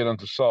Samuel said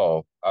unto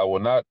Saul, I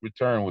will not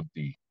return with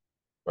thee,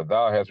 for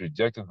thou hast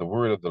rejected the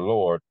word of the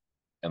Lord,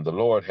 and the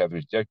Lord hath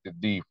rejected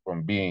thee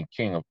from being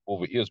king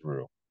over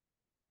Israel.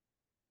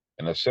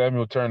 And as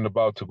Samuel turned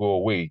about to go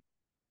away,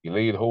 he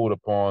laid hold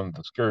upon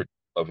the skirt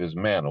of his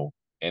mantle,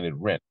 and it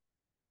rent.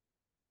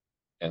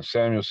 And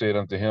Samuel said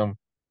unto him,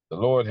 The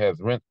Lord hath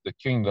rent the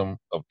kingdom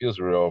of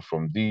Israel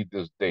from thee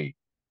this day,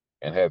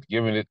 and hath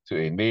given it to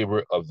a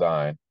neighbor of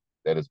thine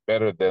that is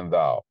better than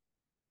thou.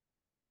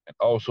 And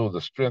also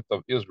the strength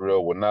of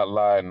Israel will not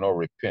lie nor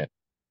repent,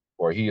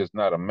 for he is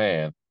not a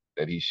man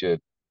that he should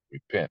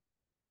repent.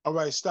 All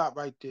right, stop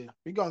right there.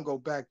 We're going to go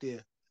back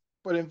there.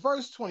 But in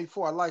verse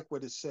 24, I like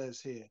what it says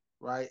here,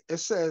 right? It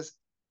says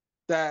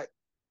that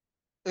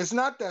it's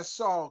not that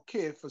Saul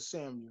cared for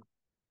Samuel,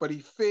 but he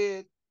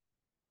feared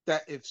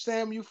that if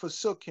Samuel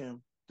forsook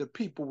him, the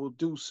people will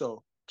do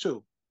so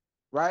too,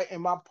 right?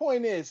 And my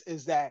point is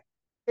that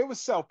it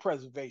was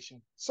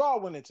self-preservation.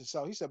 Saul went into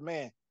self. He said,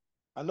 man,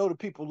 I know the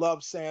people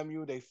love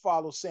Samuel. They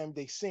follow Samuel.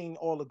 They seen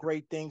all the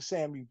great things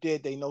Samuel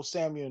did. They know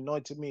Samuel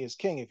anointed me as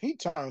king. If he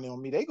turned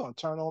on me, they're going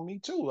to turn on me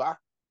too.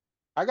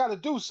 I got to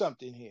do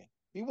something here.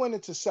 He went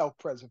into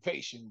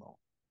self-preservation mode.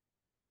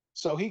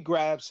 So he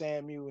grabbed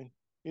Samuel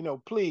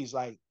and, please,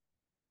 like,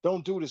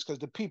 don't do this because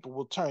the people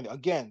will turn.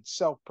 Again,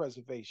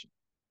 self-preservation,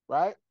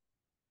 right?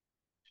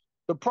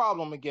 The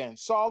problem again,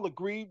 Saul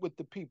agreed with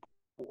the people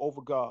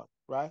over God,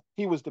 right?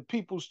 He was the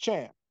people's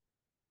champ.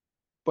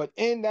 But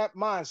in that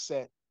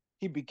mindset,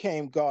 he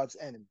became God's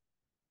enemy.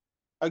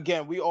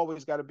 Again, we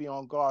always got to be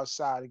on God's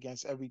side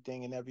against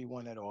everything and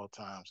everyone at all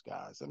times,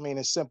 guys. I mean,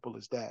 as simple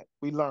as that.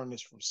 We learned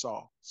this from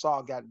Saul.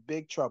 Saul got in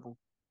big trouble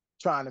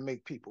trying to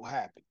make people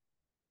happy.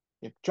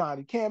 He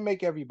can't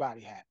make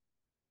everybody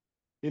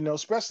happy,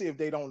 especially if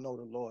they don't know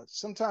the Lord.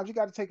 Sometimes you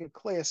got to take a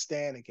clear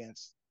stand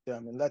against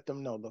them and let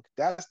them know, look,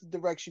 that's the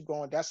direction you're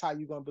going. That's how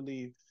you're going to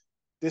believe.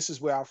 This is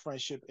where our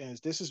friendship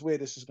ends. This is where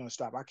this is going to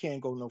stop. I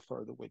can't go no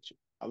further with you.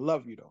 I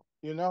love you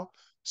though,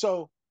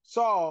 So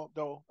Saul,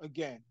 though,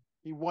 again,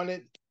 he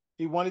wanted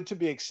to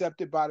be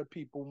accepted by the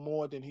people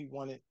more than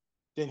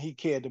he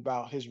cared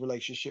about his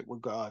relationship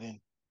with God. And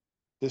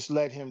this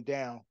led him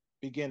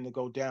begin to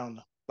go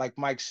down, like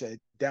Mike said,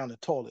 down the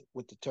toilet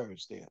with the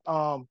turds there.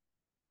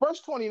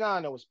 Verse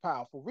 29, though, is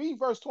powerful. Read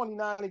verse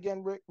 29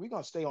 again, Rick. We're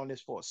going to stay on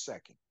this for a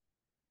second.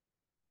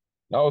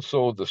 And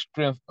also the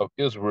strength of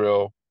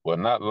Israel will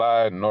not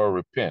lie nor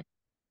repent,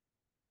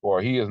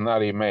 for he is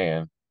not a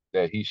man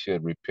that he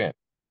should repent.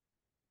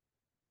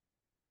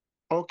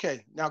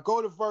 Okay, now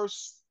go to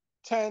verse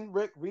 10,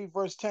 Rick. Read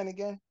verse 10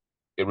 again.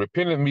 It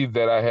repenteth me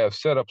that I have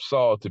set up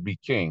Saul to be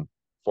king,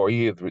 for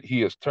he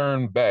has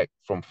turned back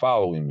from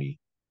following me,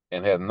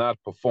 and hath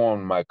not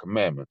performed my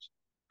commandments.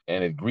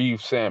 And it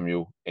grieved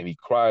Samuel, and he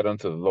cried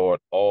unto the Lord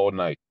all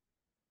night.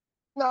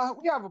 Now,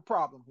 we have a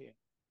problem here.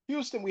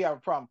 Houston, we have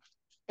a problem.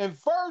 In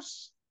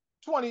verse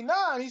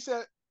 29, he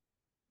said,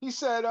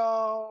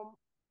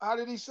 how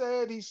did he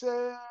say it? He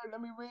said,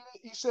 let me read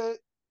it.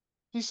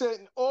 He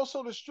said,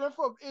 also the strength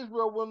of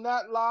Israel will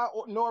not lie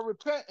nor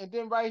repent. And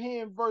then right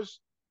here in verse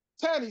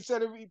 10, he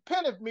said, it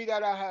repenteth me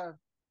that I have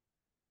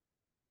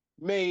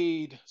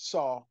made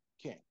Saul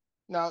king.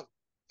 Now,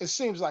 it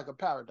seems like a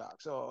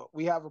paradox, or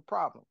we have a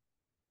problem,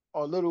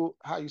 or a little,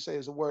 how you say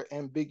is a word,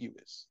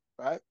 ambiguous,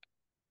 right?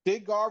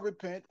 Did God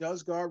repent?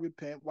 Does God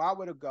repent? Why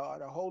would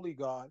a holy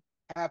God,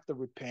 have to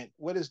repent?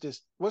 What is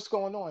this? What's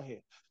going on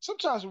here?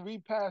 Sometimes we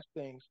read past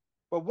things,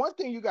 but one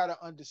thing you got to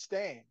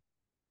understand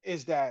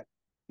is that,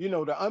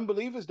 the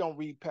unbelievers don't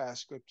read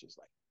past scriptures.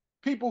 Like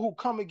people who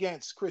come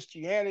against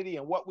Christianity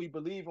and what we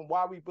believe and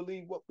why we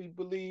believe what we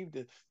believe,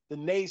 the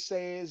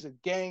naysayers, the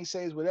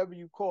gainsayers, whatever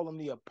you call them,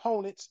 the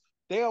opponents,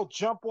 they'll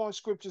jump on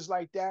scriptures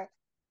like that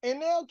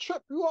and they'll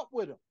trip you up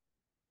with them.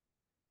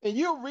 And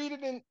you'll read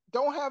it and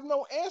don't have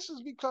no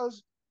answers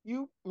because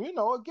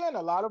again,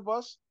 a lot of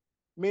us,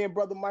 me and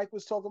Brother Mike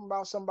was talking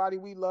about somebody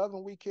we love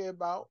and we care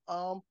about,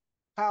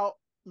 how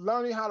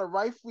learning how to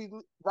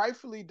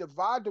rightfully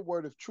divide the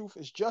word of truth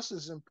is just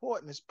as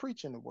important as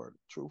preaching the word of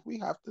truth. We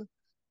have to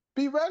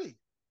be ready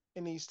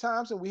in these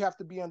times, and we have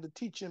to be under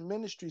teaching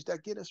ministries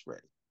that get us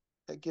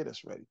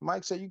ready.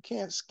 Mike said you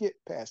can't skip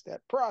past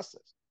that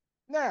process.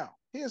 Now,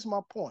 here's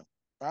my point,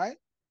 right?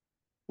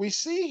 We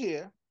see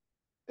here,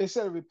 it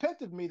said,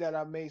 repent of me that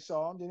I made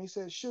Saul. Then he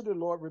said, should the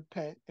Lord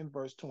repent in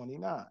verse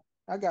 29?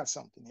 I got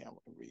something here I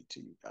want to read to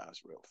you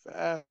guys real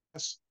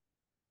fast.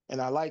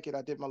 And I like it.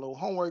 I did my little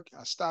homework.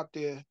 I stopped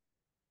there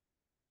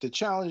to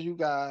challenge you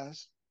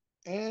guys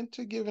and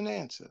to give an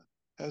answer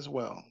as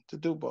well, to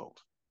do both.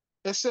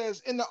 It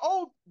says in the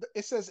Old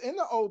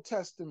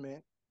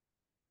Testament,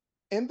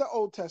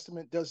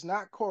 does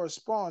not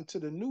correspond to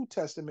the New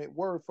Testament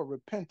word for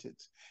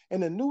repentance.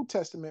 In the New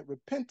Testament,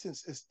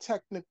 repentance is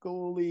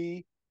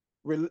technically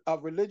a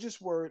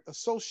religious word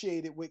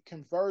associated with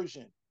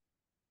conversion.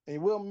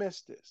 And we'll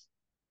miss this.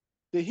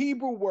 The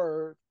Hebrew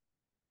word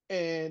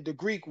and the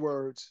Greek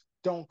words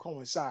don't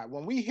coincide.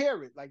 When we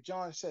hear it, like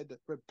John said, to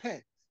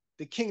repent,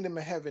 the kingdom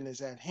of heaven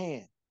is at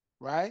hand,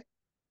 right?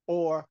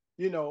 Or,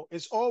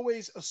 it's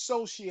always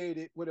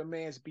associated with a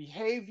man's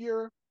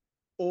behavior,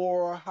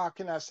 or how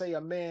can I say,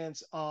 a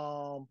man's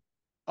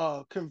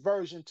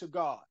conversion to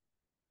God.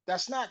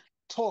 That's not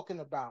talking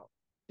about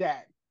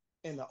that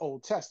in the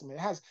Old Testament.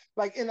 It has,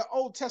 like, in the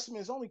Old Testament,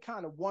 there's only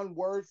kind of one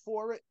word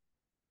for it.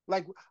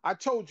 Like I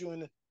told you,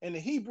 in the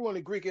Hebrew and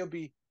the Greek, it'll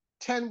be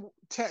 10,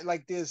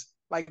 like there's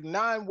like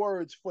 9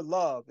 words for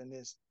love, and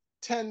there's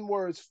 10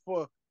 words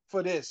for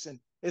this, and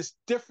it's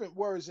different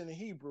words in the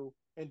Hebrew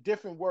and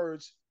different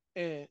words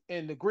in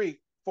the Greek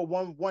for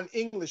one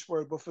English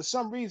word. But for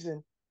some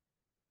reason,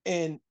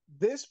 in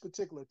this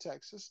particular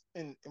text,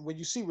 and when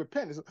you see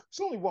repentance,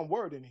 it's only one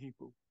word in the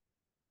Hebrew.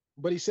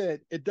 But he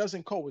said it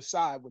doesn't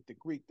coincide with the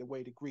Greek. The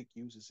way the Greek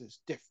uses it is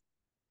different.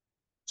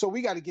 So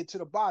we got to get to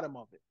the bottom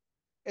of it.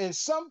 And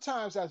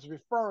sometimes as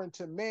referring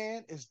to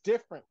man is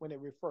different when it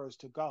refers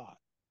to God.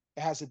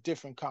 It has a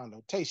different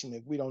connotation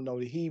if we don't know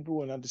the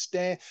Hebrew and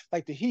understand.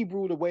 Like the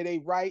Hebrew, the way they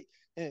write,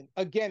 and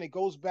again, it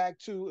goes back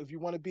to, if you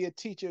want to be a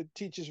teacher,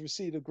 teachers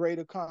receive a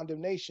greater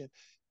condemnation.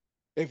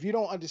 If you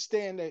don't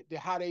understand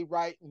how they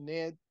write and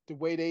the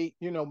way they,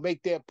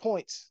 make their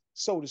points,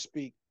 so to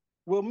speak,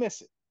 we'll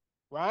miss it,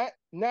 right?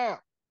 Now,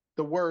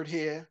 the word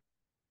here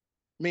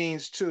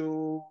means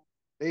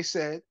they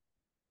said,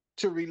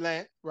 to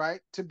relent,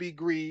 right? To be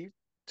grieved,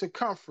 to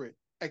comfort,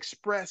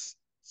 express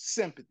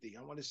sympathy.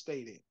 I want to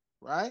stay there,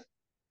 right?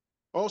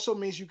 Also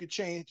means you could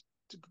change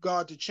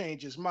God to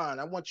change his mind.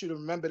 I want you to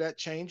remember that,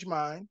 change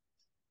mind.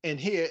 And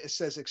here it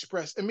says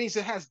express. It means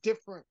it has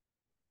different,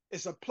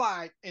 it's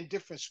applied in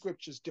different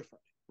scriptures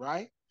differently,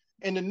 right?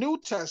 In the New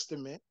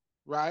Testament,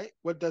 right?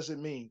 What does it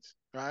mean,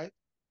 right?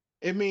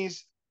 It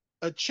means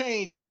a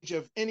change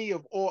of any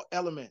of all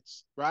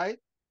elements, right?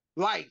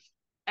 Life,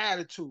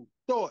 attitude,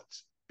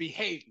 thoughts,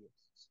 behavior.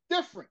 It's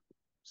different.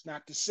 It's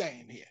not the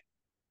same here.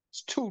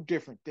 It's 2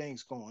 different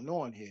things going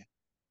on here,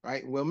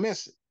 right? We'll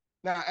miss it.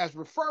 Now, as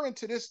referring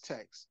to this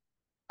text,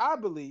 I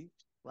believe,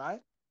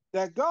 right,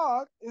 that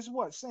God is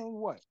what? Saying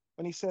what?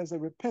 When he says,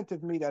 repent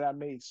of me that I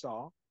made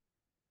Saul.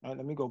 All right,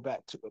 let me go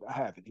back to it. I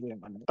have it here.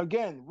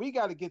 Again, we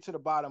got to get to the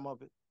bottom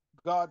of it.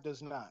 God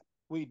does not.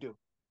 We do.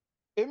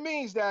 It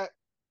means that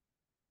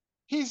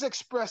he's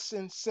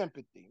expressing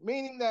sympathy,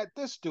 meaning that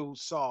this dude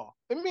Saul,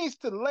 it means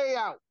to lay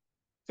out,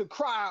 to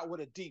cry out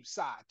with a deep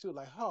sigh, too,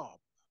 like,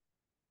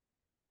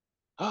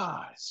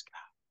 this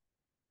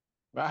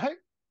guy, right?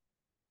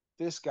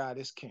 This guy,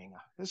 this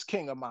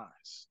king of mine,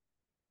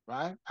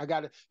 right? I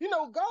got to,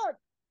 God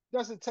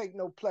doesn't take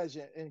no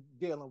pleasure in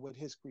dealing with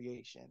his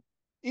creation,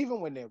 even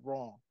when they're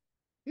wrong.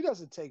 He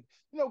doesn't take,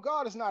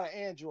 God is not an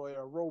android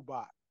or a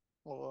robot.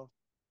 Or,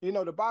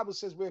 the Bible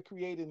says we're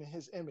created in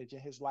his image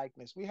and his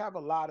likeness. We have a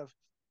lot of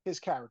his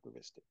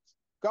characteristics.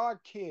 God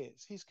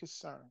cares. He's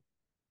concerned.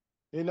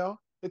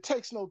 It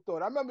takes no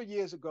thought. I remember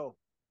years ago,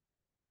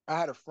 I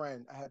had a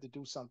friend I had to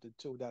do something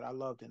too that I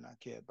loved and I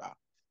cared about.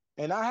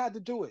 And I had to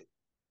do it.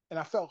 And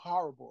I felt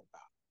horrible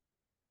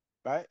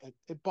about it, right?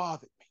 It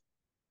bothered me.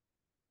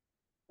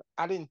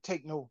 I didn't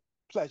take no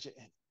pleasure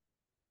in it.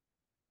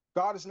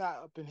 God is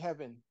not up in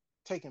heaven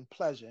taking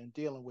pleasure in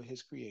dealing with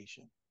his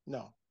creation.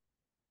 No,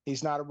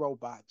 he's not a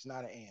robot. He's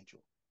not an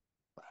android.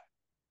 Right?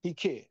 He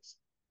cares,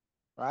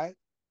 right?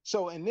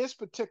 So in this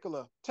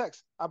particular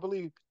text, I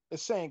believe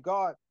it's saying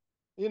God,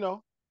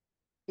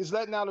 is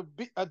letting out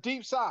a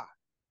deep sigh,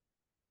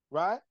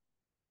 right?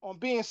 On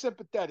being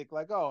sympathetic,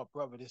 like, oh,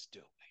 brother, this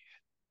dude,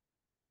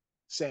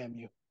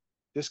 Samuel,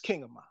 this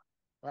king of mine,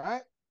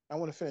 right? I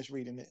want to finish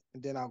reading it,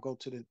 and then I'll go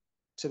to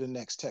the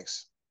next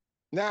text.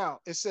 Now,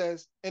 it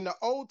says, in the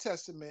Old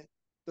Testament,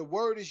 the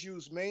word is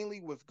used mainly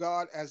with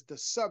God as the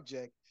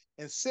subject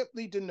and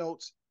simply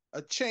denotes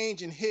a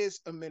change in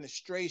his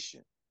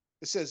administration.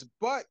 It says,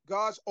 but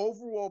God's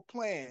overall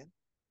plan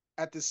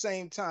at the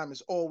same time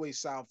is always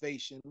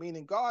salvation,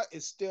 meaning God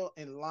is still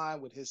in line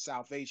with his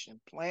salvation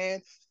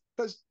plan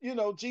because,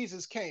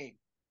 Jesus came,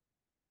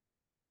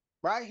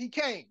 right? He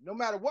came. No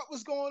matter what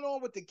was going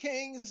on with the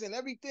kings and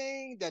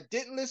everything that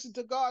didn't listen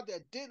to God,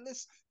 that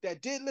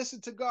did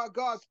listen to God,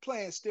 God's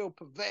plan still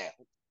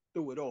prevailed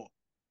through it all.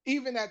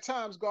 Even at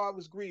times, God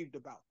was grieved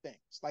about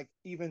things, like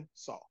even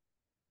Saul,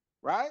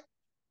 right?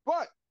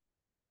 But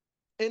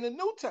in the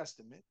New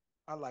Testament,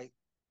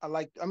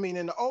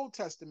 in the Old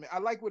Testament, I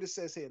like what it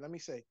says here. Let me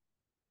say,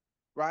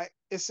 right?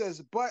 It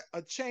says, but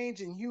a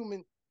change in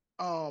human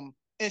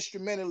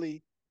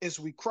instrumentally is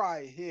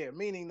required here,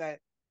 meaning that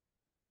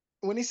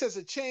when he says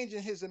a change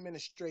in his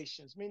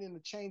administrations, meaning the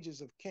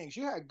changes of kings,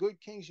 you had good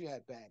kings, you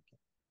had bad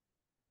kings.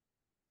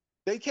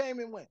 They came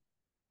and went.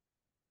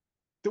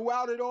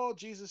 Throughout it all,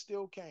 Jesus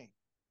still came.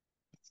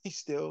 He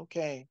still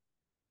came.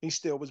 He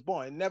still was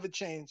born. It never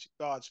changed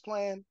God's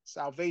plan,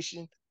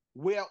 salvation.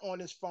 We're on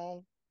his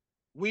phone.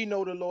 We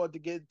know the Lord to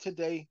get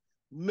today.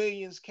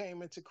 Millions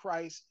came into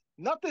Christ.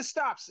 Nothing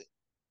stops it.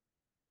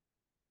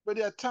 But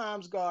at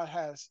times God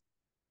has,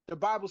 the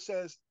Bible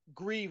says,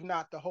 grieve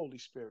not the Holy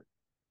Spirit.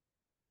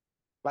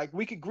 Like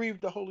we could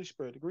grieve the Holy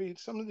Spirit. Grieve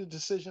some of the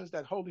decisions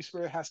that Holy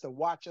Spirit has to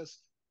watch us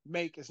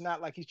make. It's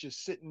not like he's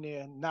just sitting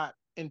there, not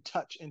in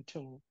touch, in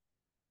tune.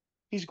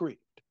 He's grieved,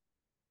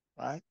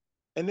 right?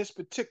 In this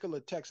particular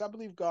text, I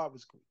believe God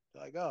was grieved.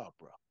 Like, oh,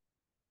 bro,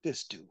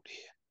 this dude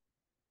here,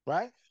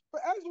 right?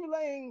 But as we're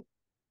laying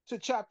to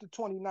chapter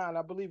 29,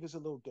 I believe it's a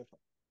little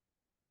different.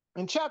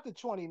 In chapter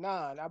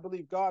 29, I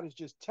believe God is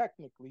just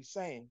technically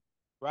saying,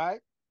 right,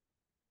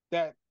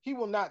 that he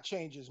will not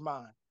change his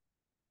mind,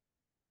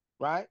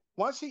 right?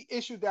 Once he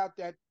issued out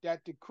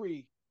that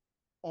decree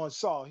on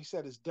Saul, he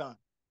said it's done,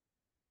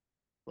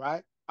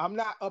 right? I'm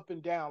not up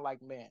and down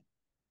like man.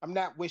 I'm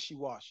not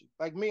wishy-washy.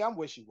 Like me, I'm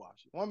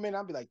wishy-washy. One minute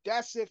I'll be like,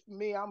 that's it for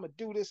me. I'm going to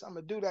do this. I'm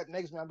going to do that.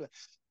 Next minute I'll be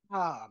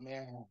like,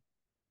 man,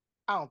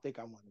 I don't think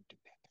I want to do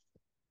that.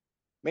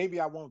 Maybe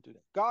I won't do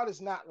that. God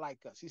is not like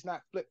us. He's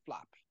not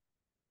flip-flopping.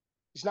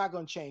 He's not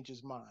going to change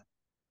his mind.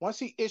 Once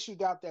he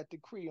issued out that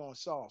decree on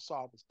Saul,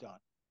 Saul was done.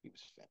 He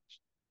was finished.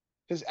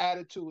 His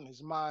attitude and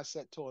his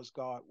mindset towards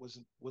God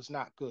was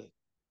not good.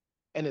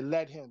 And it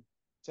led him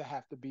to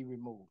have to be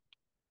removed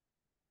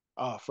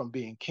from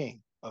being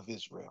king of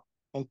Israel.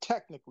 And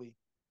technically,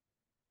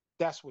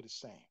 that's what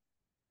it's saying,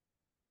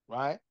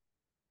 right?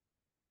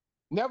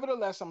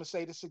 Nevertheless, I'm going to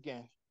say this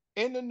again.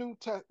 In the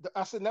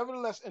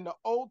nevertheless, in the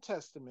Old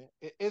Testament,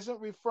 it isn't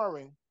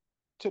referring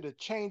to the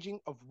changing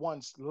of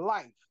one's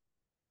life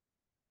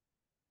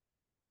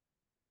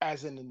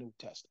as in the New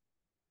Testament.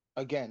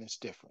 Again, it's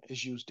different.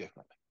 It's used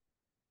differently.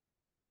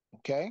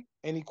 Okay?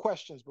 Any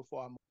questions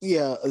before I move?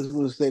 Yeah, I was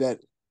going to say that.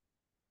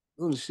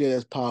 I want to share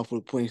that's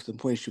powerful points, the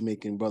points you're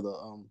making, brother,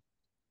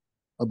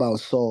 about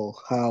Saul,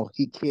 how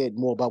he cared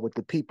more about what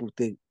the people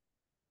think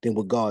than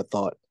what God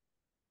thought.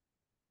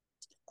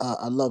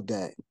 I love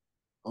that.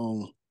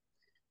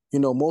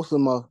 Most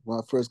of when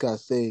I first got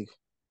saved,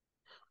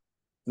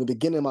 in the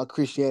beginning of my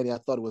Christianity, I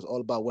thought it was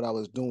all about what I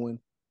was doing,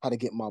 how to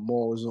get my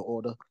morals in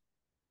order,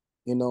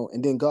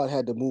 and then God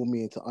had to move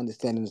me into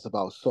understanding it's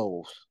about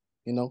souls,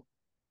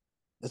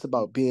 It's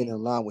about being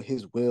in line with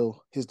his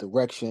will, his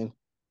direction,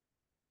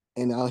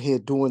 and out here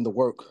doing the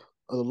work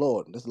of the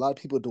Lord. There's a lot of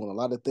people doing a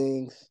lot of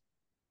things,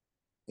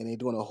 and they're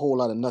doing a whole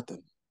lot of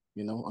nothing,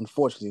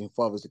 unfortunately, as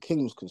far as the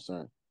kingdom's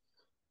concerned.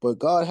 But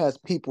God has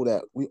people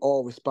that we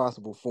all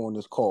responsible for in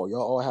this call.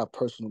 Y'all all have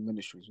personal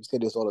ministries. We say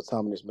this all the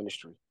time in this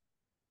ministry.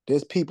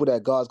 There's people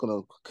that God's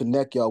going to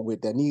connect y'all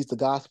with that needs the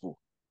gospel.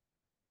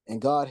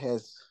 And God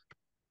has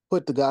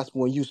put the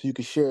gospel in you so you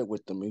can share it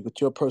with them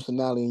with your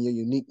personality and your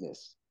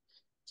uniqueness.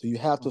 So you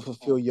have to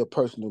fulfill your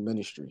personal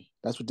ministry.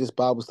 That's what this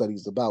Bible study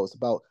is about. It's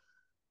about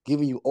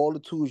giving you all the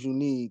tools you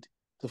need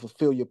to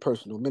fulfill your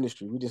personal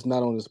ministry. We're just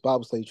not on this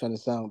Bible study trying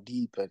to sound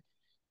deep and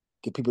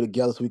get people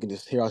together so we can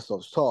just hear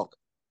ourselves talk.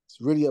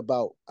 It's really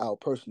about our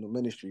personal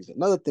ministries.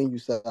 Another thing you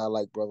said I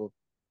like, brother,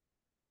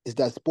 is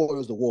that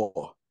spoils the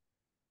war.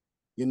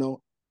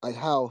 Like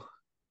how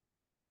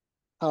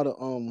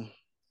the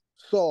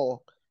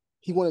Saul,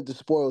 he wanted the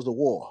spoils of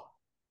war,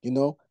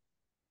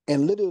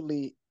 and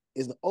literally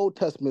is the Old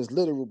Testament is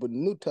literal, but the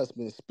New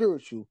Testament is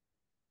spiritual.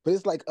 But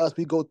it's like us,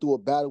 we go through a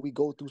battle, we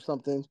go through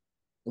something, and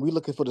we're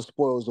looking for the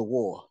spoils of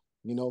war.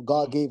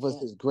 God gave us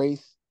his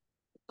grace.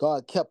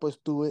 God kept us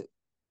through it.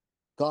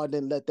 God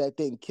didn't let that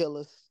thing kill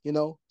us.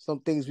 Some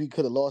things we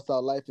could have lost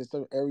our life in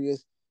certain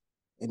areas.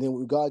 And then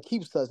when God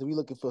keeps us, we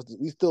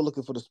still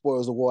looking for the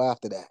spoils of war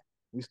after that.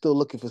 We still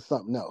looking for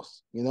something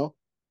else,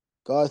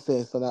 God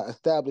says, son, I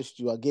established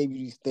you. I gave you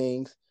these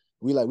things.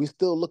 We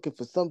still looking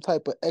for some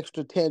type of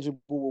extra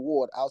tangible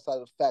reward outside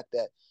of the fact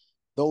that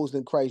those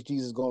in Christ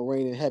Jesus going to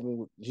reign in heaven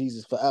with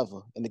Jesus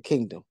forever in the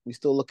kingdom. We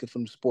still looking for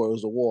the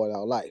spoils of war in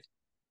our life.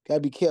 Got to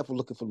be careful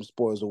looking for the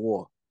spoils of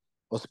war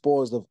or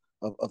spoils of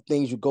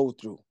things you go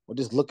through or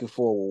just looking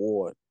for a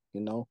reward,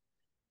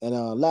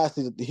 And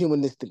lastly, the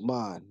humanistic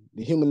mind.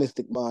 The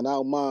humanistic mind,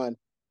 our mind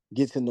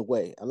gets in the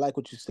way. I like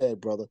what you said,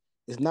 brother.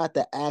 It's not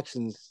the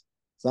actions.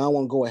 So I don't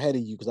want to go ahead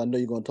of you because I know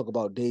you're going to talk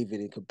about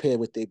David and compare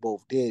what they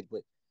both did,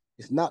 but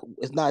it's not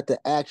the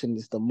action,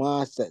 it's the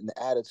mindset and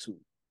the attitude,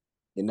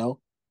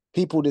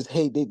 People just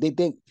hate, they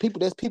think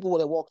there's people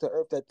that walk the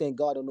earth that think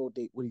God don't know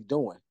what he's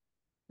doing.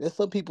 There's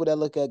some people that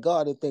look at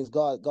God and thinks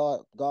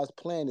God's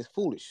plan is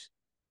foolish,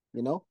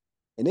 And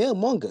they're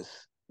among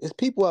us. There's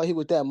people out here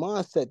with that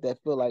mindset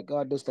that feel like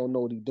God just don't know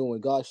what he's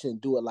doing. God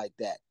shouldn't do it like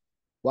that.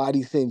 Why'd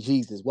he send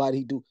Jesus? Why'd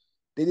he do?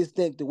 They just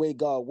think the way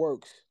God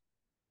works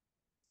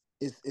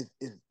is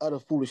utter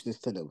foolishness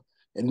to them.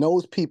 And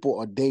those people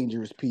are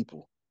dangerous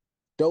people.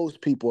 Those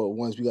people are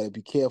ones we got to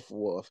be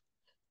careful of.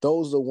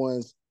 Those are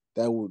ones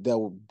that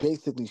will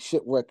basically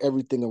shipwreck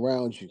everything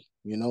around you.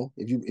 You know,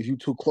 if you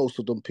too close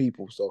to them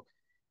people. So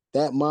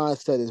that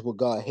mindset is what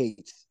God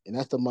hates, and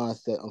that's the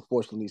mindset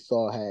unfortunately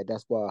Saul had.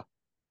 That's why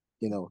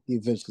he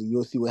eventually,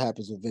 you'll see what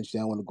happens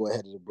eventually. I want to go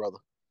ahead of the brother.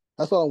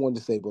 That's all I wanted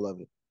to say,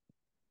 beloved.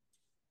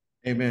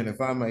 Amen. If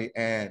I may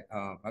add,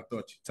 I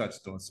thought you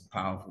touched on some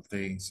powerful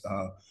things.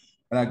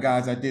 But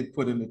guys, I did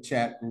put in the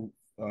chat group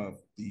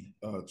the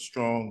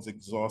Strong's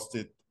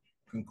Exhausted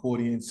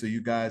Concordance, so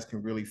you guys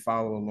can really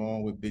follow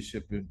along with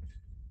Bishop and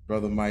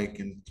Brother Mike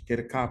and get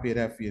a copy of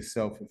that for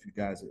yourself if you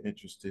guys are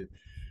interested.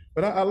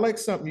 But I like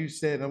something you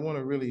said. I want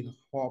to really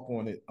harp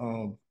on it.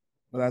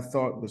 What I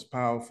thought was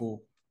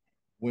powerful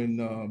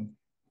when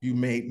you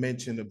made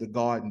mention of the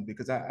garden,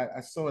 because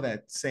I saw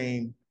that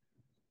same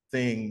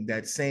thing,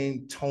 that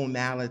same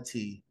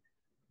tonality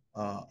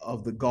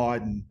of the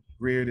garden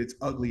reared its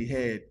ugly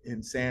head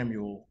in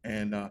Samuel.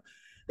 And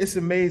it's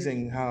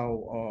amazing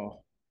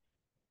how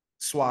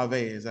suave,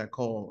 as I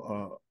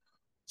call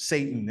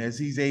Satan, as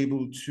he's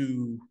able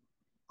to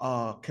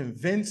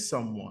convince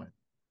someone.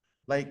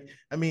 Like,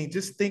 I mean,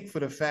 just think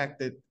for the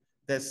fact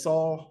that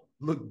Saul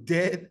looked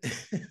dead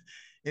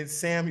in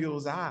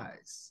Samuel's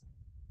eyes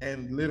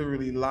and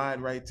literally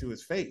lied right to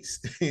his face,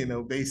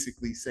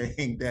 basically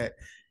saying that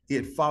he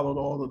had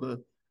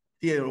followed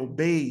he had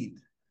obeyed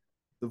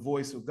the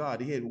voice of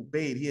God. He had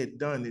obeyed, he had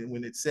done it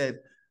when it said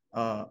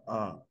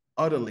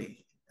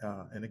utterly.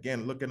 And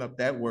again, looking up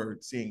that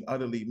word, seeing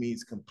utterly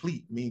means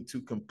complete, means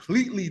to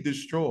completely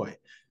destroy.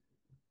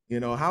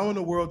 How in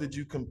the world did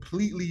you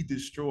completely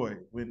destroy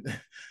when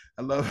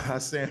I love how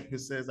Samuel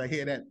says, I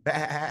hear that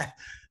bah,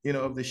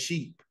 of the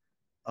sheep.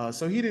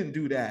 So he didn't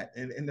do that.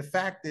 And the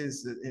fact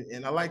is,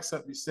 and I like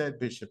something you said,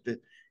 Bishop, that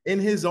in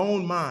his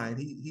own mind,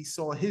 he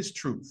saw his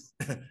truth,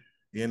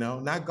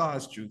 not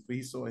God's truth, but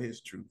he saw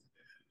his truth.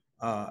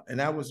 And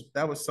that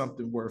was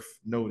something worth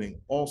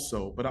noting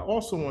also. But I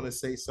also want to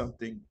say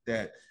something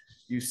that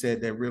you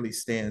said that really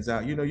stands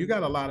out. You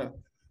got a lot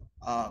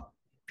of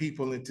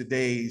people in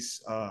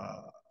today's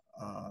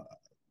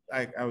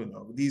I don't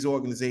know, these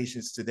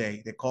organizations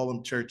today, they call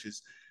them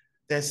churches,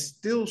 that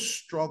still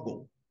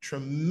struggle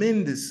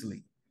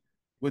tremendously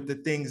with the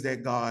things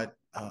that God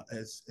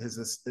has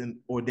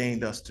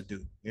ordained us to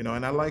do. And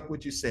I like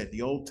what you said,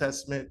 the Old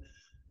Testament,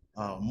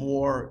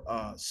 more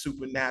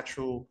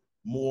supernatural,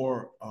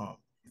 more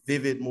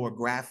vivid, more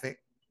graphic,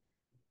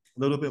 a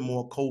little bit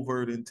more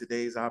covert in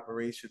today's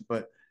operation.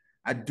 But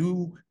I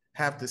do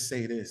have to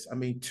say this. I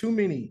mean, too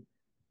many,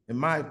 in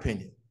my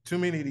opinion, too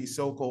many of these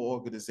so-called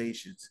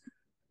organizations,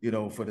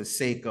 for the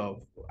sake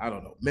of, I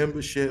don't know,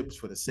 memberships,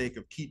 for the sake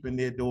of keeping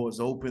their doors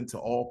open to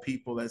all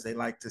people, as they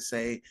like to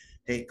say,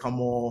 hey,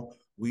 come on,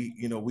 we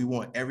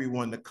want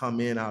everyone to come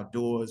in our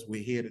doors.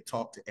 We're here to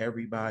talk to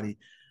everybody.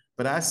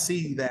 But I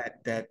see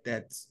that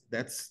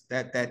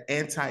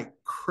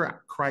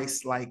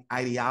anti-Christ-like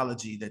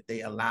ideology that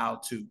they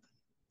allow to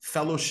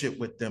fellowship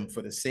with them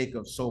for the sake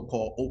of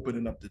so-called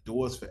opening up the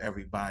doors for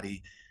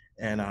everybody.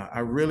 And I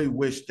really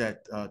wish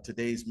that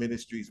today's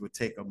ministries would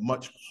take a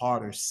much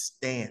harder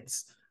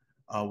stance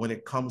when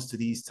it comes to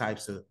these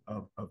types of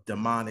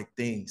demonic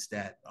things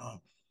that,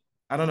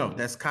 I don't know,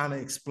 that's kind of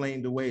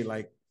explained away.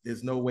 Like,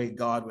 there's no way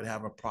God would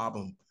have a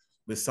problem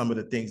with some of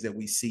the things that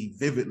we see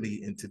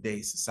vividly in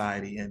today's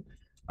society. And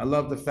I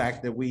love the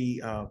fact that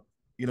we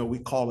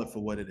call it for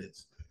what it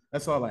is.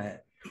 That's all I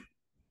had.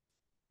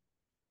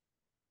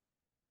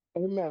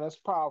 Amen. That's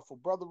powerful.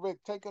 Brother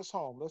Rick, take us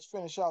home. Let's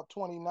finish out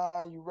 29.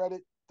 You read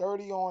it?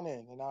 30 on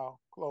in, and I'll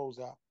close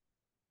out.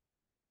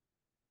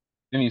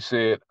 Then he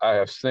said, I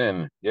have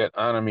sinned, yet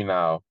honor me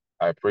now,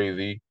 I pray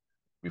thee,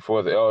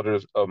 before the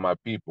elders of my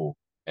people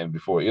and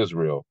before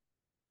Israel,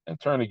 and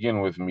turn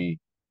again with me,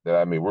 that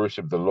I may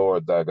worship the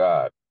Lord thy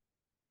God.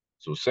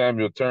 So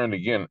Samuel turned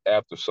again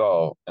after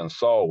Saul, and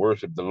Saul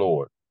worshiped the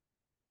Lord.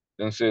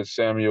 Then said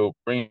Samuel,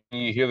 bring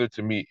ye hither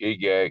to me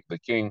Agag, the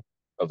king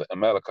of the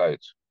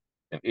Amalekites.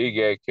 And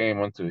Agag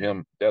came unto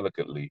him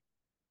delicately.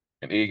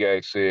 And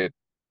Agag said,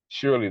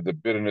 surely the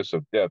bitterness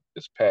of death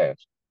is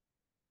past.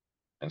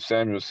 And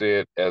Samuel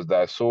said, as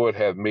thy sword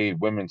hath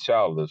made women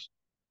childless,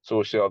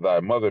 so shall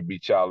thy mother be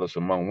childless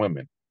among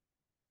women.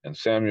 And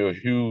Samuel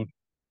hewed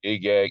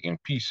Agag in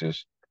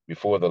pieces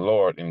before the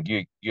Lord in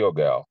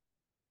Gilgal.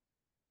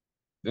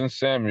 Then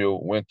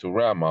Samuel went to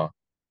Ramah,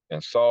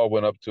 and Saul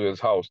went up to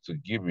his house to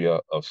Gibeah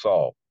of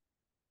Saul.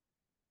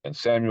 And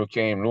Samuel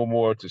came no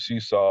more to see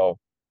Saul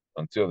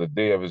until the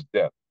day of his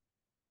death.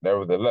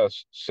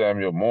 Nevertheless,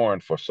 Samuel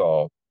mourned for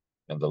Saul,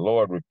 and the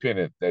Lord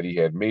repented that he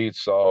had made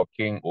Saul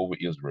king over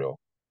Israel.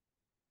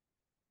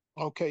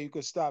 Okay, you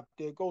can stop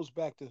there. It goes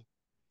back to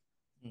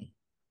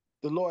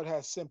the Lord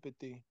has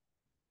sympathy,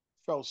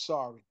 felt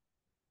sorry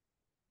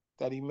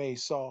that he made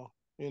Saul,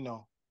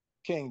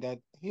 king, that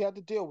he had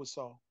to deal with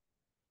Saul.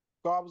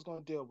 God was going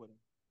to deal with him.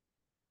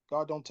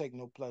 God don't take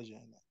no pleasure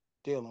in that,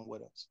 dealing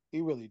with us.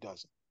 He really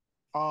doesn't.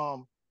 I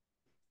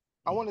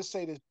want to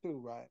say this too,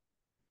 right?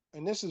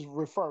 And this is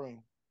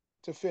referring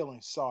to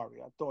feeling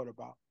sorry. I thought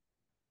about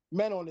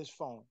men on this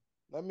phone.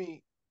 Let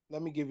me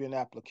give you an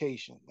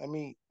application. Let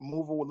me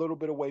move a little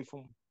bit away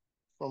from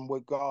from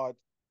what God,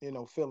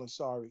 feeling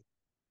sorry.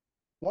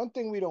 One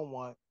thing we don't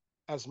want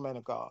as men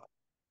of God,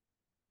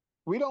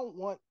 we don't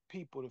want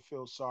people to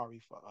feel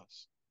sorry for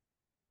us,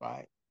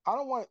 right? I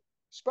don't want,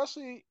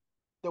 especially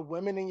the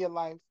women in your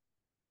life,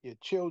 your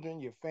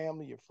children, your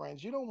family, your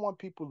friends, you don't want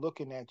people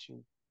looking at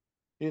you,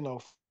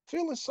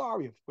 feeling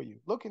sorry for you,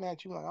 looking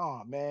at you like,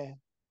 oh man,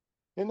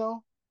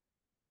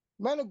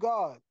 men of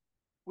God,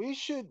 we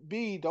should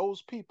be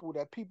those people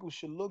that people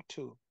should look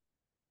to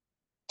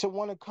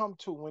want to come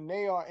to when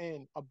they are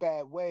in a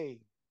bad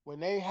way, when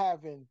they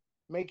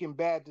making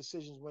bad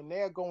decisions, when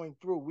they're going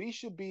through. We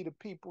should be the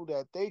people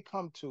that they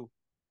come to,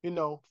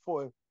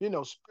 for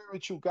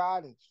spiritual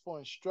guidance, for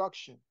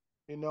instruction,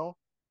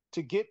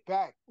 to get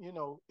back,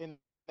 in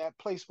that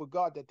place with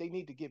God that they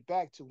need to get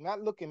back to,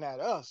 not looking at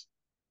us,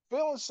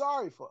 feeling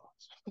sorry for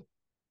us,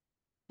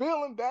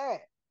 feeling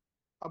bad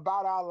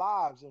about our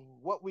lives and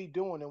what we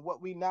doing and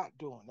what we not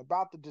doing,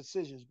 about the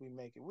decisions we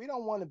making. We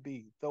don't want to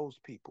be those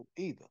people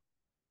either,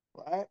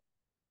 right?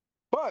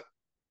 But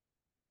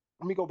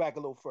let me go back a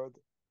little further.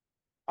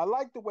 I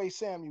like the way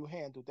Samuel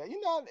handled that.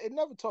 It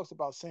never talks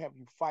about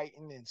Samuel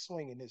fighting and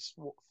swinging his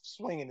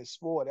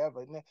sword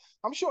ever. And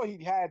I'm sure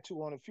he had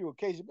to on a few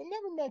occasions, but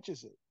never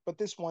mentions it. But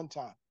this one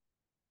time,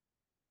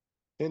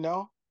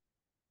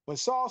 when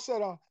Saul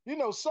said,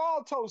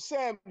 Saul told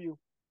Samuel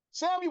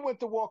went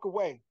to walk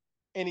away,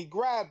 and he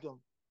grabbed him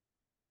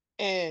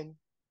and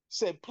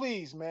said,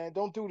 "Please, man,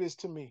 don't do this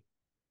to me.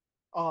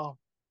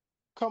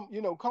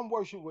 Come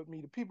worship with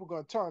me. The people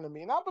gonna turn to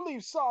me." And I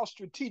believe Saul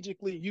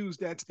strategically used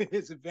that to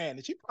his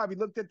advantage. He probably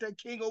looked at that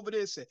king over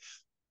there and said,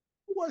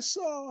 "What,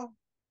 Saul?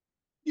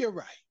 You're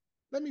right.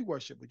 Let me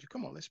worship with you.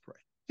 Come on, let's pray."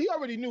 He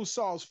already knew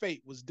Saul's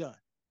fate was done.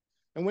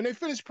 And when they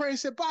finished praying, he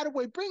said, "By the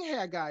way, bring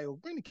Haggai over,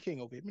 bring the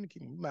king over here, bring the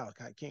king,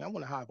 Amalekite king. I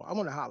want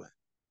to holler."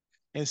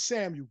 And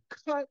Samuel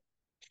cut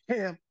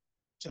him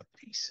to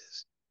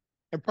pieces.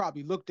 And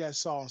probably looked at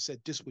Saul and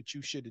said, "This is what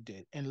you should have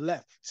did," and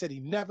left. Said he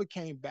never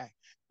came back.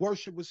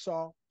 Worshiped with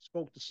Saul,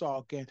 spoke to Saul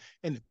again,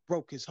 and it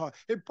broke his heart.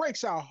 It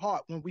breaks our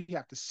heart when we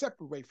have to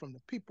separate from the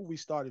people we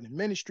started in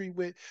ministry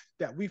with,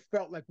 that we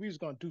felt like we was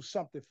going to do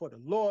something for the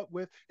Lord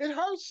with. It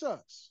hurts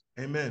us.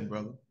 Amen,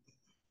 brother.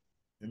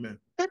 Amen.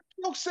 It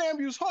broke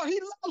Samuel's heart.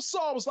 He loved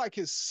Saul, was like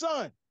his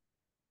son.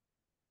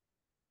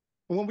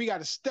 And when we got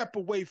to step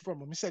away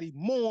from him, he said he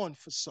mourned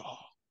for Saul.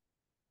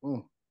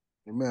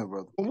 Amen,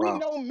 brother. When we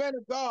know men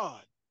of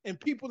God and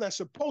people that's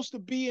supposed to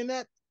be in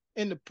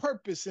the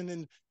purpose and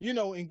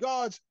in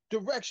God's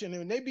direction,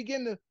 and they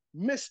begin to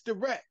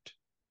misdirect.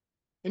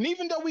 And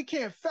even though we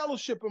can't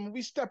fellowship them and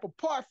we step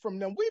apart from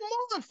them, we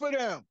mourn for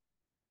them.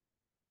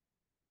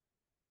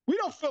 We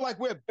don't feel like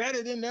we're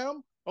better than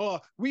them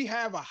or we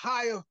have a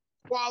higher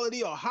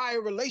quality or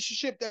higher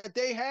relationship that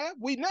they have.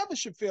 We never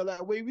should feel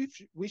that way.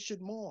 We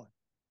should mourn.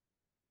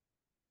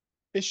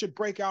 It should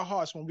break our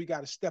hearts when we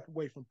got to step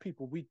away from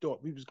people we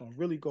thought we was going to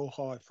really go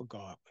hard for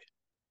God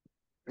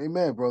with.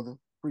 Amen, brother.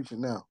 Preach it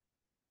now.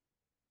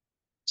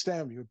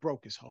 Samuel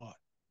broke his heart.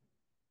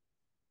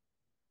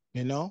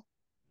 And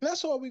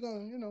that's all we're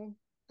going to,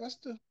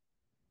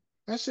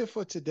 that's it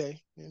for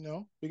today.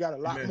 We got a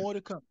lot more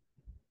to come.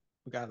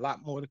 We got a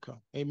lot more to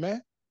come.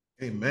 Amen.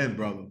 Amen,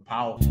 brother.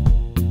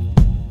 Powerful.